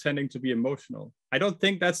just pretending to be emotional? I don't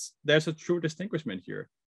think there's a true distinguishment here.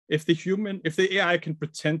 If the AI can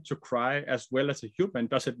pretend to cry as well as a human,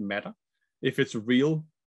 does it matter if it's real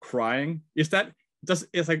crying? I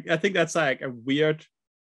think that's like a weird,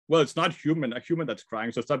 well, it's not a human that's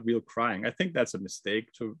crying, so it's not real crying. I think that's a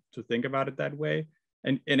mistake to think about it that way.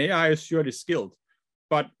 And AI is surely skilled.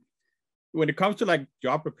 But when it comes to like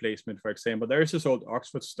job replacement, for example, there is this old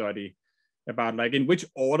Oxford study about like in which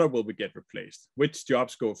order will we get replaced, which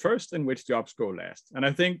jobs go first and which jobs go last. And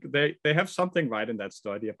I think they have something right in that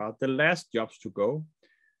study about the last jobs to go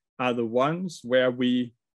are the ones where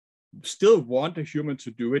we still want a human to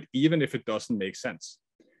do it, even if it doesn't make sense.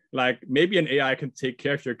 Like maybe an AI can take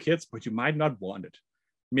care of your kids, but you might not want it.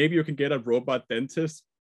 Maybe you can get a robot dentist,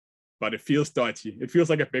 but it feels dodgy. It feels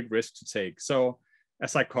like a big risk to take. So a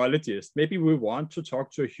psychologist, maybe we want to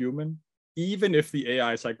talk to a human, even if the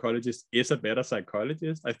AI psychologist is a better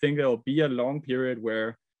psychologist. I think there will be a long period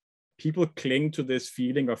where people cling to this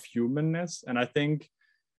feeling of humanness. And I think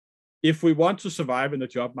if we want to survive in the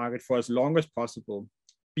job market for as long as possible,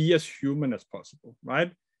 be as human as possible,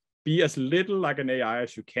 right? Be as little like an AI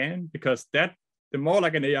as you can, because the more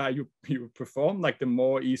like an AI you perform, like the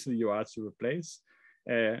more easily you are to replace.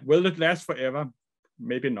 Will it last forever?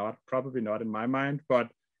 Maybe not, probably not in my mind, but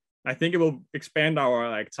I think it will expand our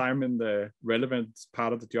like time in the relevant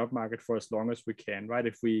part of the job market for as long as we can, right?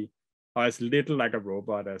 If we are as little like a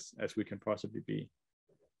robot as we can possibly be.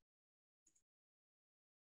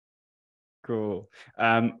 Cool.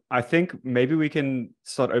 I think maybe we can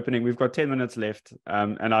start opening. We've got 10 minutes left,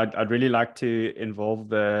 and I'd really like to involve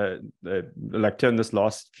turn this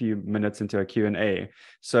last few minutes into a Q&A.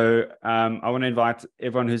 So I want to invite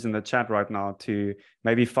everyone who's in the chat right now to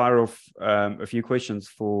maybe fire off a few questions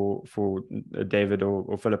for David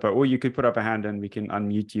or Philippa, or you could put up a hand and we can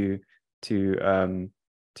unmute you to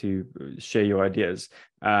share your ideas.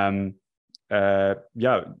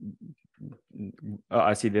 Yeah.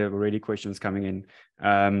 I see there are already questions coming in.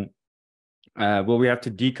 Will we have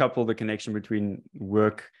to decouple the connection between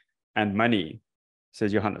work and money,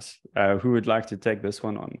 says Johannes. Who would like to take this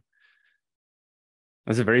one on?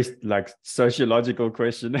 That's a very like sociological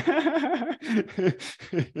question.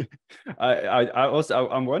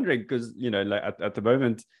 I'm wondering, because like at the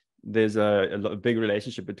moment there's a big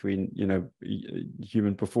relationship between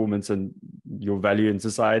human performance and your value in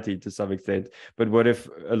society to some extent. But what if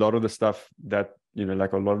a lot of the stuff that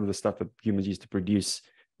like a lot of the stuff that humans used to produce,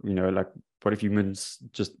 like what if humans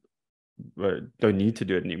just don't need to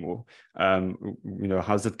do it anymore?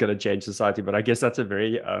 How's it going to change society? But I guess that's a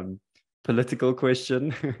very political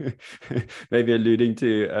question. Maybe alluding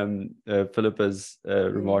to Philippa's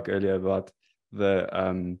remark earlier about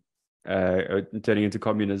the turning into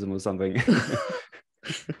communism or something.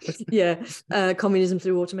 Yeah, communism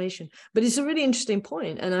through automation. But it's a really interesting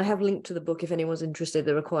point, and I have linked to the book if anyone's interested.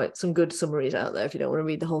 There are quite some good summaries out there if you don't want to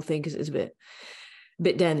read the whole thing, because it's a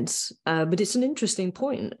bit dense. But it's an interesting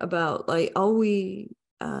point about like, are we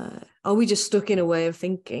just stuck in a way of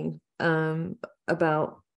thinking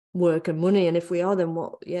about work and money? And if we are, then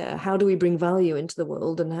what? Yeah, how do we bring value into the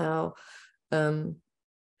world, and how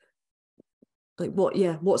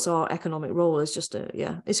what's our economic role? Is just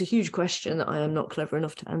it's a huge question that I am not clever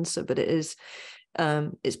enough to answer, but it is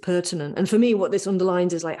it's pertinent. And for me, what this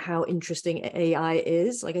underlines is like how interesting AI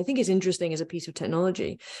is. Like, I think it's interesting as a piece of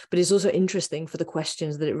technology, but it's also interesting for the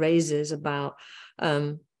questions that it raises about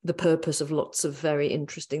the purpose of lots of very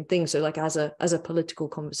interesting things. So like as a political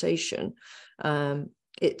conversation,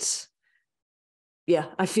 it's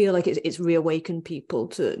I feel like it's reawakened people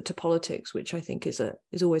to politics, which I think is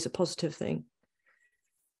always a positive thing.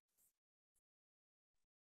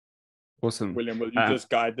 Awesome. William, will you just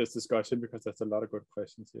guide this discussion, because there's a lot of good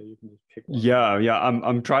questions here. You can just pick one. Yeah.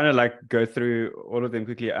 I'm trying to like go through all of them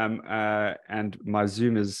quickly. And my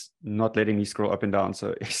Zoom is not letting me scroll up and down,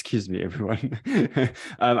 so excuse me, everyone.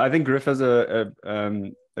 I think Griff has a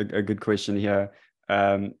good question here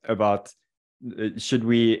about should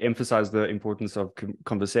we emphasize the importance of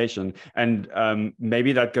conversation, and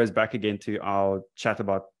maybe that goes back again to our chat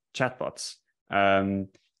about chatbots.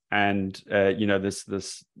 And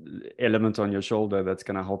this element on your shoulder that's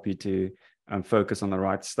going to help you to focus on the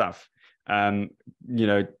right stuff. Are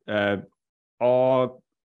chatbots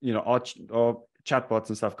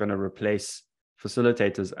and stuff going to replace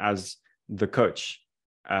facilitators as the coach,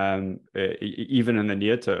 even in the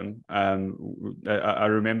near term? I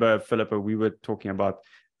remember, Philippa, we were talking about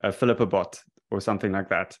a Philippa bot or something like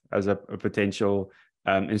that as a potential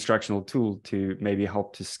instructional tool to maybe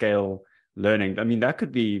help to scale learning. I mean, that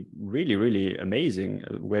could be really, really amazing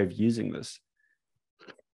way of using this.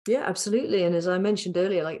 Yeah, absolutely. And as I mentioned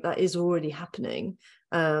earlier, like that is already happening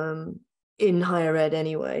in higher ed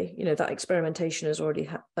anyway. That experimentation has already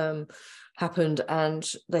happened, and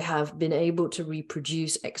they have been able to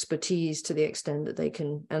reproduce expertise to the extent that they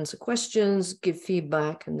can answer questions, give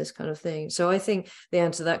feedback, and this kind of thing. So I think the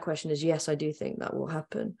answer to that question is yes, I do think that will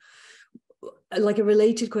happen. Like a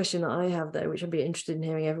related question that I have there, which I'd be interested in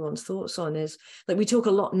hearing everyone's thoughts on, is like we talk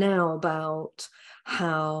a lot now about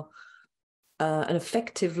how an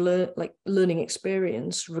effective learning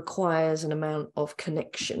experience requires an amount of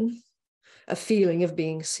connection, a feeling of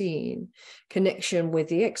being seen, connection with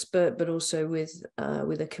the expert, but also with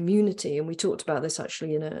a community. And we talked about this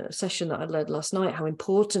actually in a session that I led last night, how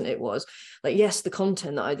important it was. Like, yes, the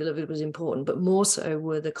content that I delivered was important, but more so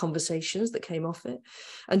were the conversations that came off it.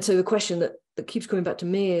 And so the question that keeps coming back to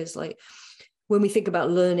me is like, when we think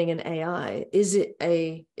about learning and AI, is it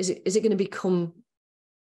going to become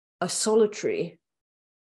a solitary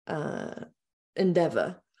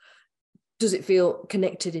endeavor? Does it feel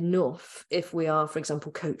connected enough if we are, for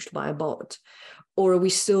example, coached by a bot? Or are we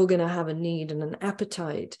still going to have a need and an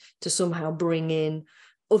appetite to somehow bring in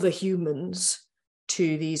other humans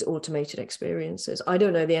to these automated experiences? I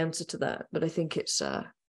don't know the answer to that, but I think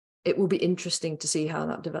it will be interesting to see how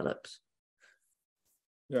that develops.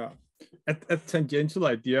 Yeah. A tangential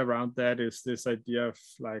idea around that is this idea of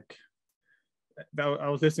like, I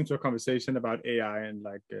was listening to a conversation about AI and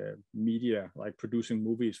like media, like producing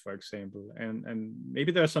movies, for example, and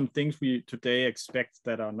maybe there are some things we today expect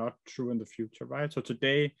that are not true in the future, right? So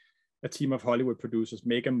today, a team of Hollywood producers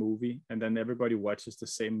make a movie, and then everybody watches the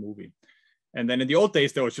same movie. And then in the old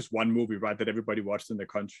days, there was just one movie, right, that everybody watched in the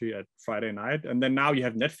country at Friday night. And then now you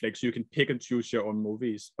have Netflix, so you can pick and choose your own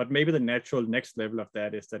movies. But maybe the natural next level of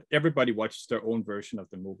that is that everybody watches their own version of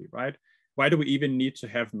the movie, right? Why do we even need to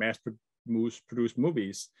have mass-produced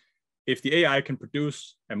movies? If the AI can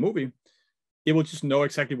produce a movie, it will just know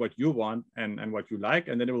exactly what you want and what you like,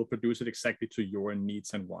 and then it will produce it exactly to your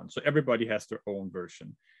needs and wants. So everybody has their own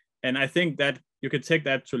version. And I think that you can take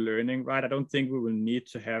that to learning, right? I don't think we will need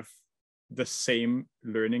to have the same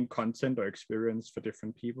learning content or experience for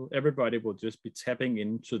different people. Everybody will just be tapping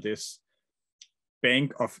into this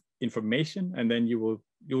bank of information, and then you'll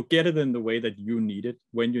get it in the way that you need it,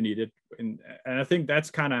 when you need it. And I think that's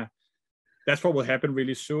what will happen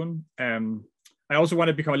really soon. I also want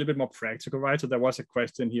to become a little bit more practical, right? So there was a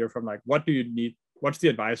question here from like, what do you need? What's the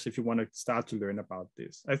advice if you want to start to learn about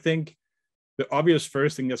this? I think the obvious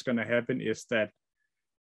first thing that's going to happen is that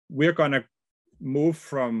we're going to move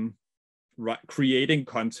from creating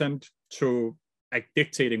content to like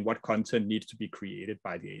dictating what content needs to be created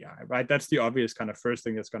by the AI, right? That's the obvious kind of first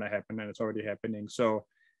thing that's going to happen, and it's already happening. So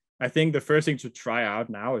I think the first thing to try out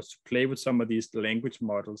now is to play with some of these language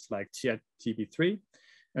models like ChatGPT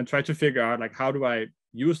and try to figure out like, how do I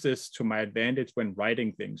use this to my advantage when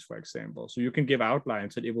writing things, for example? So you can give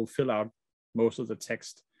outlines and it will fill out most of the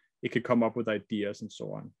text. It could come up with ideas and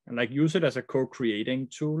so on, and like use it as a co-creating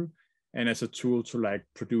tool and as a tool to like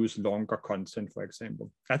produce longer content, for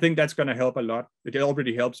example. I think that's going to help a lot. It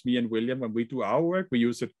already helps me and William when we do our work. We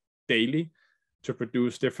use it daily to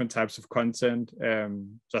produce different types of content.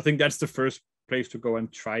 So I think that's the first place to go and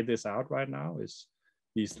try this out right now is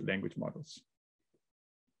these language models.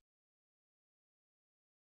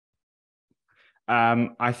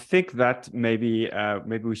 I think that maybe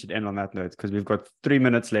we should end on that note, because we've got 3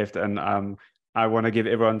 minutes left, and I want to give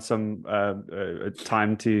everyone some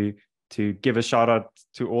time to give a shout out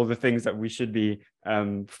to all the things that we should be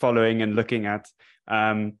following and looking at.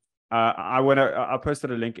 I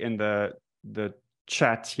posted a link in the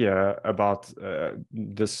chat here about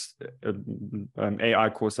this AI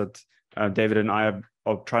course that David and I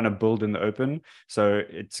are trying to build in the open. So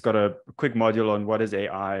it's got a quick module on what is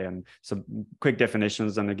AI and some quick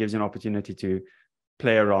definitions, and it gives you an opportunity to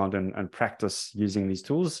play around and practice using these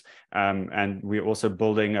tools. And we're also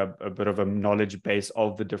building a bit of a knowledge base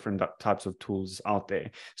of the different types of tools out there.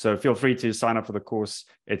 So feel free to sign up for the course.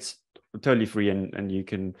 It's totally free, and you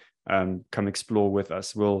can come explore with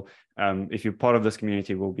us. We'll, if you're part of this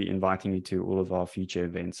community, we'll be inviting you to all of our future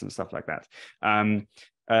events and stuff like that.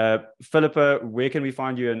 Philippa, where can we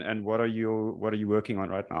find you, and what are you working on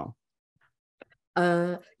right now?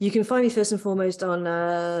 You can find me first and foremost on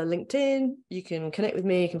LinkedIn. You can connect with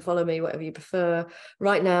me, you can follow me, whatever you prefer.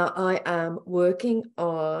 Right now, I am working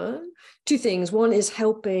on 2 things. One is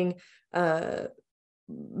helping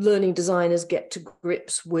learning designers get to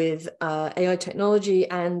grips with AI technology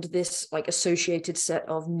and this like associated set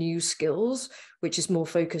of new skills, which is more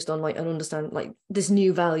focused on like and understand like this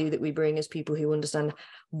new value that we bring as people who understand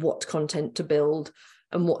what content to build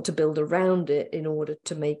and what to build around it in order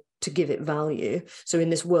to give it value. So in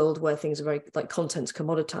this world where things are very like content's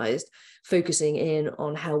commoditized, focusing in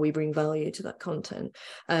on how we bring value to that content.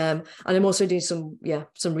 And I'm also doing some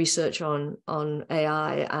research on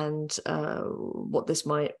AI and what this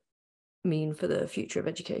might mean for the future of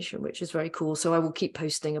education, which is very cool. So I will keep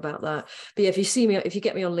posting about that. But yeah, if you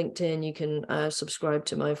get me on LinkedIn, you can subscribe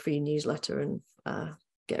to my free newsletter and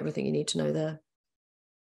get everything you need to know there.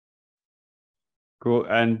 Cool.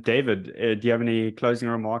 And David, do you have any closing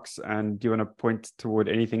remarks, and do you want to point toward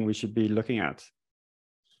anything we should be looking at?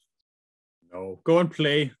 No, go and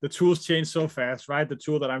play. The tools change so fast, right? The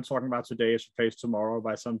tool that I'm talking about today is replaced tomorrow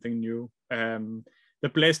by something new.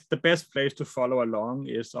 The best place to follow along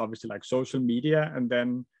is obviously like social media. And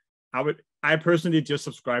then I personally just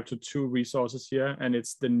subscribe to 2 resources here, and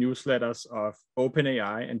it's the newsletters of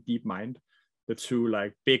OpenAI and DeepMind, the 2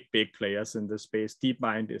 like big players in this space.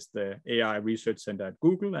 DeepMind is the AI research center at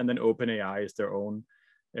Google, and then OpenAI is their own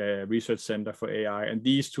research center for AI. And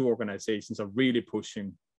these 2 organizations are really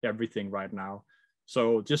pushing everything right now.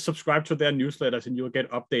 So just subscribe to their newsletters, and you'll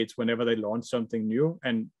get updates whenever they launch something new.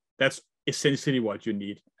 And that's essentially what you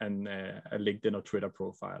need, and a LinkedIn or Twitter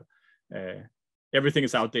profile. Everything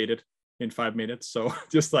is outdated in 5 minutes, so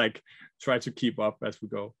just like try to keep up as we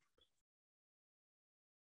go.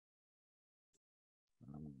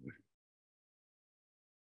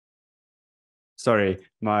 Sorry,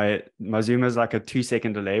 my Zoom is like a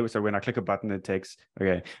 2-second delay. So when I click a button, it takes,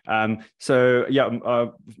 okay. So yeah,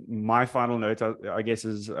 my final note, I guess,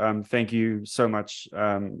 is thank you so much,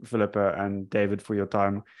 Philippa and David, for your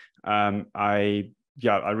time. I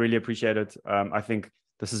really appreciate it. I think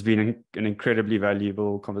this has been an incredibly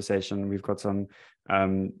valuable conversation. We've got some,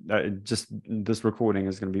 just this recording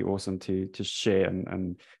is going to be awesome to share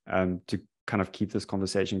and to kind of keep this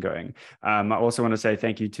conversation going. I also want to say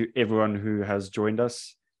thank you to everyone who has joined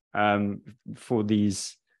us for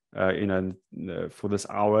these, for this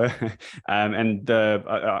hour. And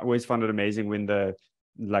I always found it amazing when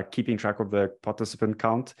keeping track of the participant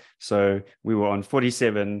count. So we were on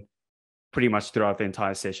 47 pretty much throughout the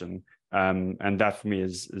entire session. And that for me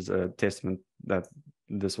is a testament that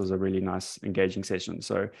this was a really nice, engaging session.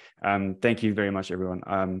 So thank you very much,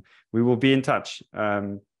 everyone. We will be in touch.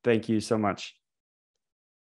 Thank you so much.